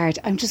 Yeah, Gard,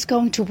 I'm just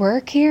going to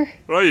work here.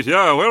 Right,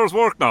 yeah, where's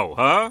work now,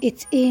 huh?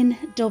 It's in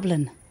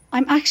Dublin.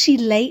 I'm actually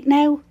late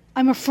now.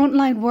 I'm a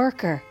frontline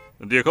worker.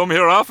 And do you come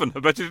here often?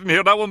 I bet you didn't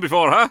hear that one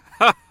before, huh?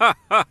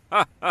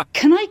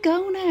 Can I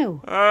go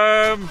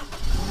now?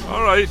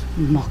 Alright.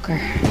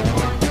 Mucker.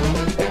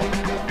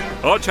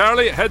 Oh,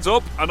 Charlie, heads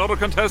up. Another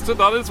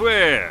contestant on his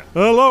way.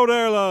 Hello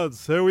there,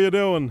 lads. How are you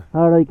doing?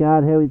 Alright,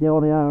 God, how are you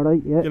doing?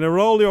 Alright, yeah. Can you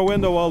roll your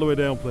window all the way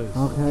down, please?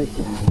 Okay.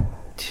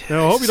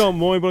 Now, I hope you don't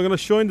mind, but I'm going to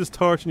shine this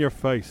torch in your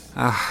face.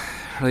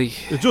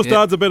 Right. It just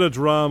adds a bit of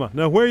drama.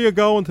 Now, where are you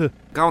going to?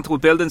 Going to a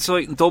building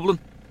site in Dublin,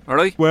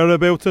 alright?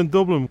 Whereabouts in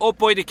Dublin? Up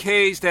by the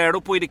quays there,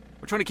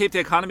 we're trying to keep the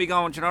economy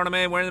going, do you know what I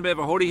mean? We're in a bit of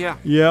a hurry here.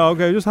 Yeah,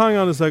 okay, just hang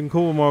on a second,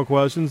 couple more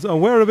questions. And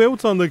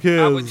whereabouts on the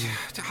quays?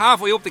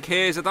 Halfway up the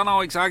quays, I don't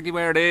know exactly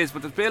where it is,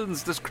 but there's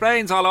buildings, there's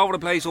cranes all over the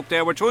place up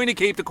there. We're trying to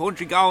keep the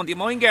country going. Do you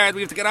mind, Gard?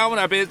 We have to get on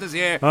with our business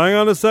here. Hang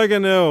on a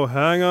second now,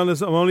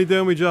 I'm only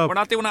doing my job. We're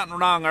not doing nothing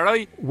wrong,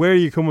 alright? Where are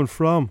you coming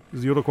from,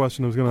 is the other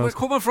question I was going to ask.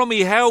 We're coming from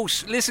my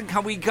house. Listen,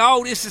 can we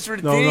go? This is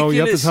ridiculous. No,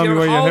 you have to tell me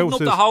where your house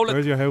is.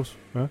 Where's your house?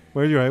 Huh?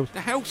 Where's your house? The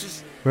house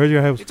is... Where's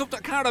your house? It's up there.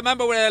 I can't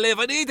remember where I live.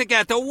 I need to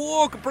get to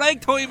work. Break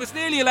time. It's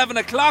nearly 11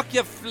 o'clock,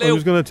 you flew. I'm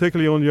just going to tickle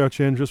you under your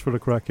chin just for the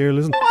crack. Here,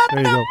 listen.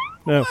 There you go.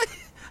 Now.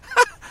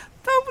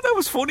 that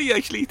was funny,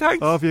 actually.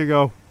 Thanks. Off you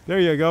go.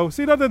 There you go.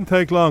 See, that didn't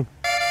take long.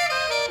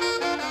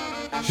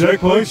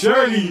 Checkpoint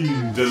Charlie.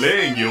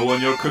 Delaying you on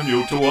your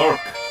commute to work.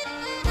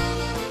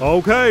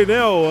 Okay,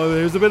 now,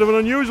 here's a bit of an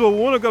unusual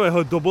one. I've got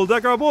a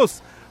double-decker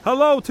bus.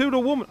 Hello to the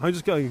woman. I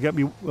just got to get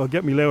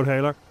me loud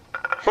hailer.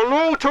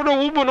 Hello to the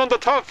woman on the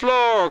top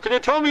floor. Can you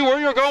tell me where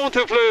you're going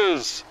to,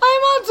 please?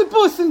 I'm on the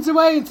bus on the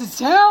way into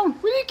town.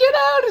 Will you get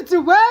out of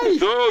the way?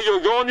 So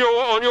you're going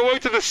on your way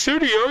to the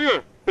city, are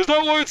you? Is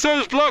that why it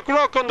says Black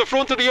Rock on the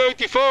front of the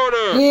 84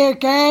 there? Here,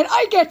 Gerd,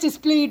 I get this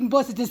bleeding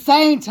bus at the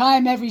same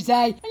time every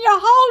day, and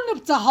you're holding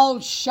up the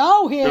whole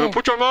show here. Can you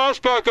put your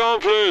mask back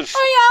on, please?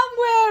 I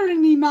am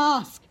wearing me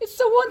mask. It's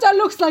the one that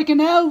looks like an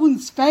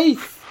Elwyn's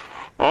face.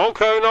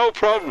 Okay, no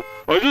problem.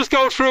 I'll just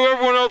go through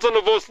everyone else on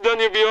the bus and then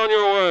you'll be on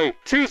your way.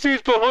 2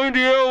 seats behind the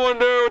L1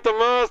 there with the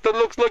mask that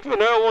looks like an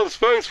L1's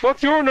face.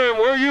 What's your name?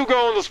 Where are you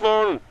going this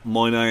morning?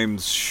 My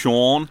name's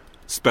Sean,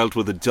 spelt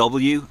with a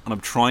W, and I'm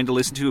trying to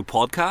listen to a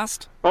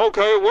podcast.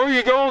 Okay, where are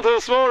you going to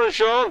this morning,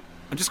 Sean?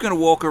 I'm just going to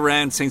walk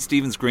around St.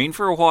 Stephen's Green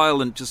for a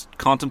while and just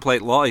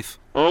contemplate life.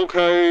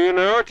 Okay, you're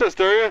an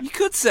artist, are you? You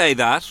could say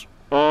that.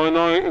 Oh,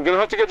 no, I'm going to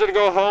have to get you to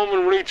go home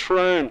and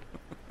retrain.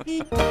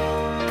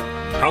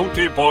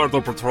 County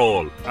Border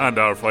Patrol. And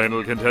our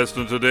final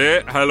contestant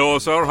today. Hello,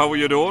 sir. How are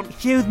you doing?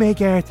 Excuse me,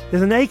 Gert.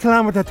 There's an 8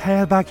 kilometre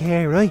tail back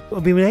here, right?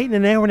 We'll be waiting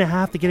an hour and a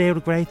half to get out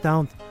of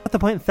Greystown. What's the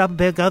point in stopping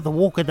back out the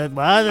walk at that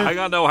water? Hang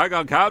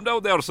on. Calm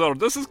down there, sir.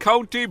 This is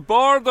County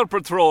Border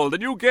Patrol, the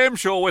new game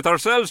show with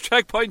ourselves,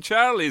 Checkpoint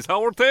Charlie's.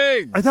 How are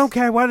things? I don't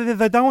care what it is.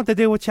 I don't want to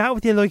do a chat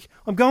with you. Like,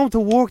 I'm going to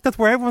work. That's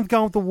where everyone's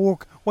going to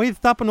work. Why are you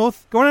stopping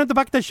us? Go around the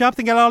back of the shops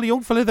and get all the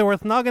young fellas that were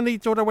snogging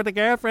each other with the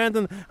girlfriends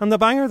and the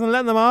bangers and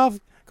letting them off.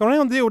 Go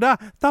around and do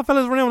that. Stop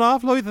fellas running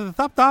off like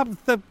stop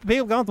the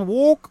people going to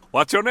walk.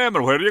 What's your name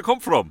and where do you come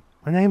from?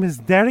 My name is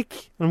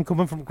Derek and I'm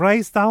coming from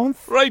Greystones.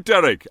 Right,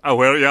 Derek. And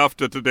where are you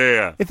after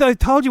today? If I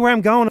told you where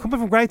I'm going, I'm coming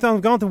from Greystones,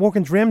 I'm going to work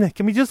in Drimnagh.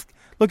 Can we just...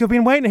 Look, I've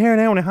been waiting here an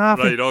hour and a half.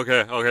 Right,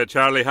 okay.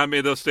 Charlie, hand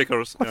me the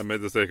stickers. Hand me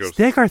the stickers.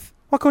 Stickers?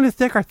 What kind of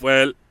stickers?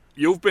 Well,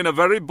 you've been a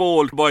very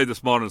bold boy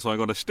this morning, so I'm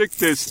going to stick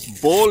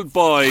this bold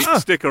boy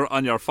sticker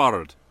on your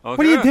forehead. Okay?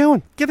 What are you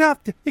doing? Get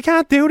up. You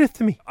can't do this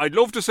to me. I'd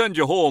love to send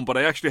you home, but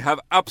I actually have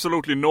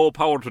absolutely no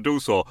power to do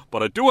so.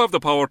 But I do have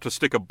the power to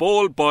stick a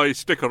bold boy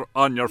sticker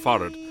on your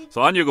forehead. So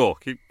on you go.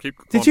 Keep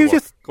Did you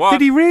just... Did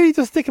he really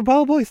just stick a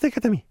bold boy sticker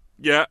to me?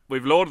 Yeah,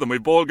 we've loaded them.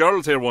 We've bold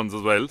girls here ones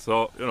as well.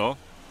 So, you know,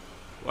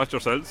 watch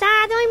yourselves.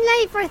 Dad, I'm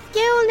late for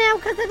school now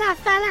because of that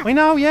fella. I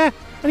know, yeah.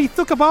 And he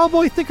stuck a ball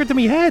boy sticker to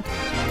me head.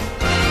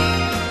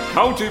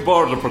 County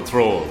Border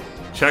Patrol.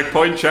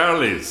 Checkpoint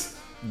Charlie's.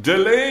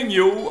 Delaying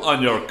you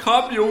on your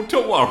commute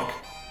to work.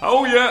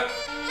 Oh, yeah.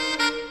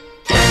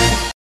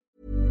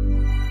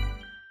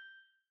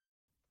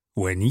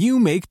 When you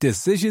make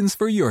decisions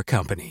for your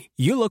company,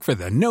 you look for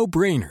the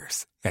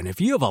no-brainers. And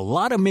if you have a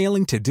lot of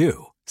mailing to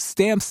do,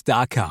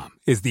 Stamps.com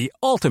is the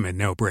ultimate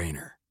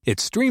no-brainer. It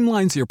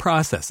streamlines your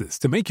processes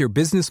to make your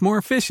business more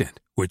efficient,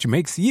 which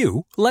makes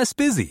you less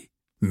busy.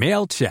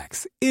 Mail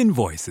checks,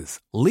 invoices,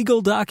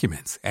 legal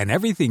documents, and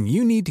everything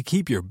you need to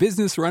keep your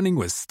business running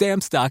with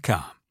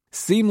Stamps.com.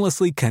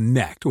 Seamlessly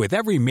connect with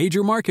every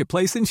major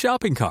marketplace and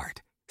shopping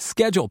cart.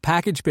 Schedule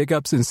package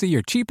pickups and see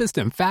your cheapest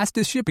and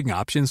fastest shipping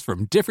options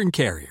from different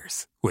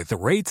carriers, with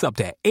rates up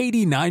to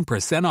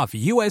 89% off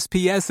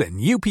USPS and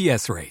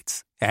UPS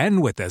rates.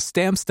 And with the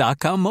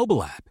Stamps.com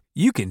mobile app,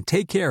 you can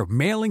take care of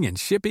mailing and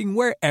shipping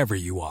wherever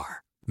you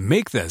are.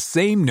 Make the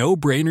same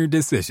no-brainer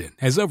decision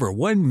as over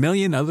 1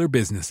 million other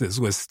businesses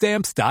with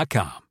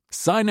Stamps.com.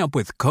 Sign up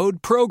with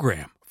code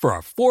PROGRAM for a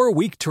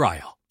 4-week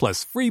trial,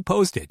 plus free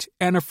postage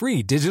and a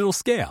free digital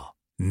scale.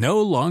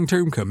 No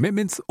long-term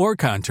commitments or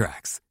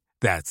contracts.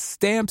 That's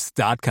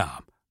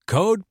Stamps.com.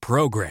 Code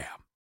PROGRAM.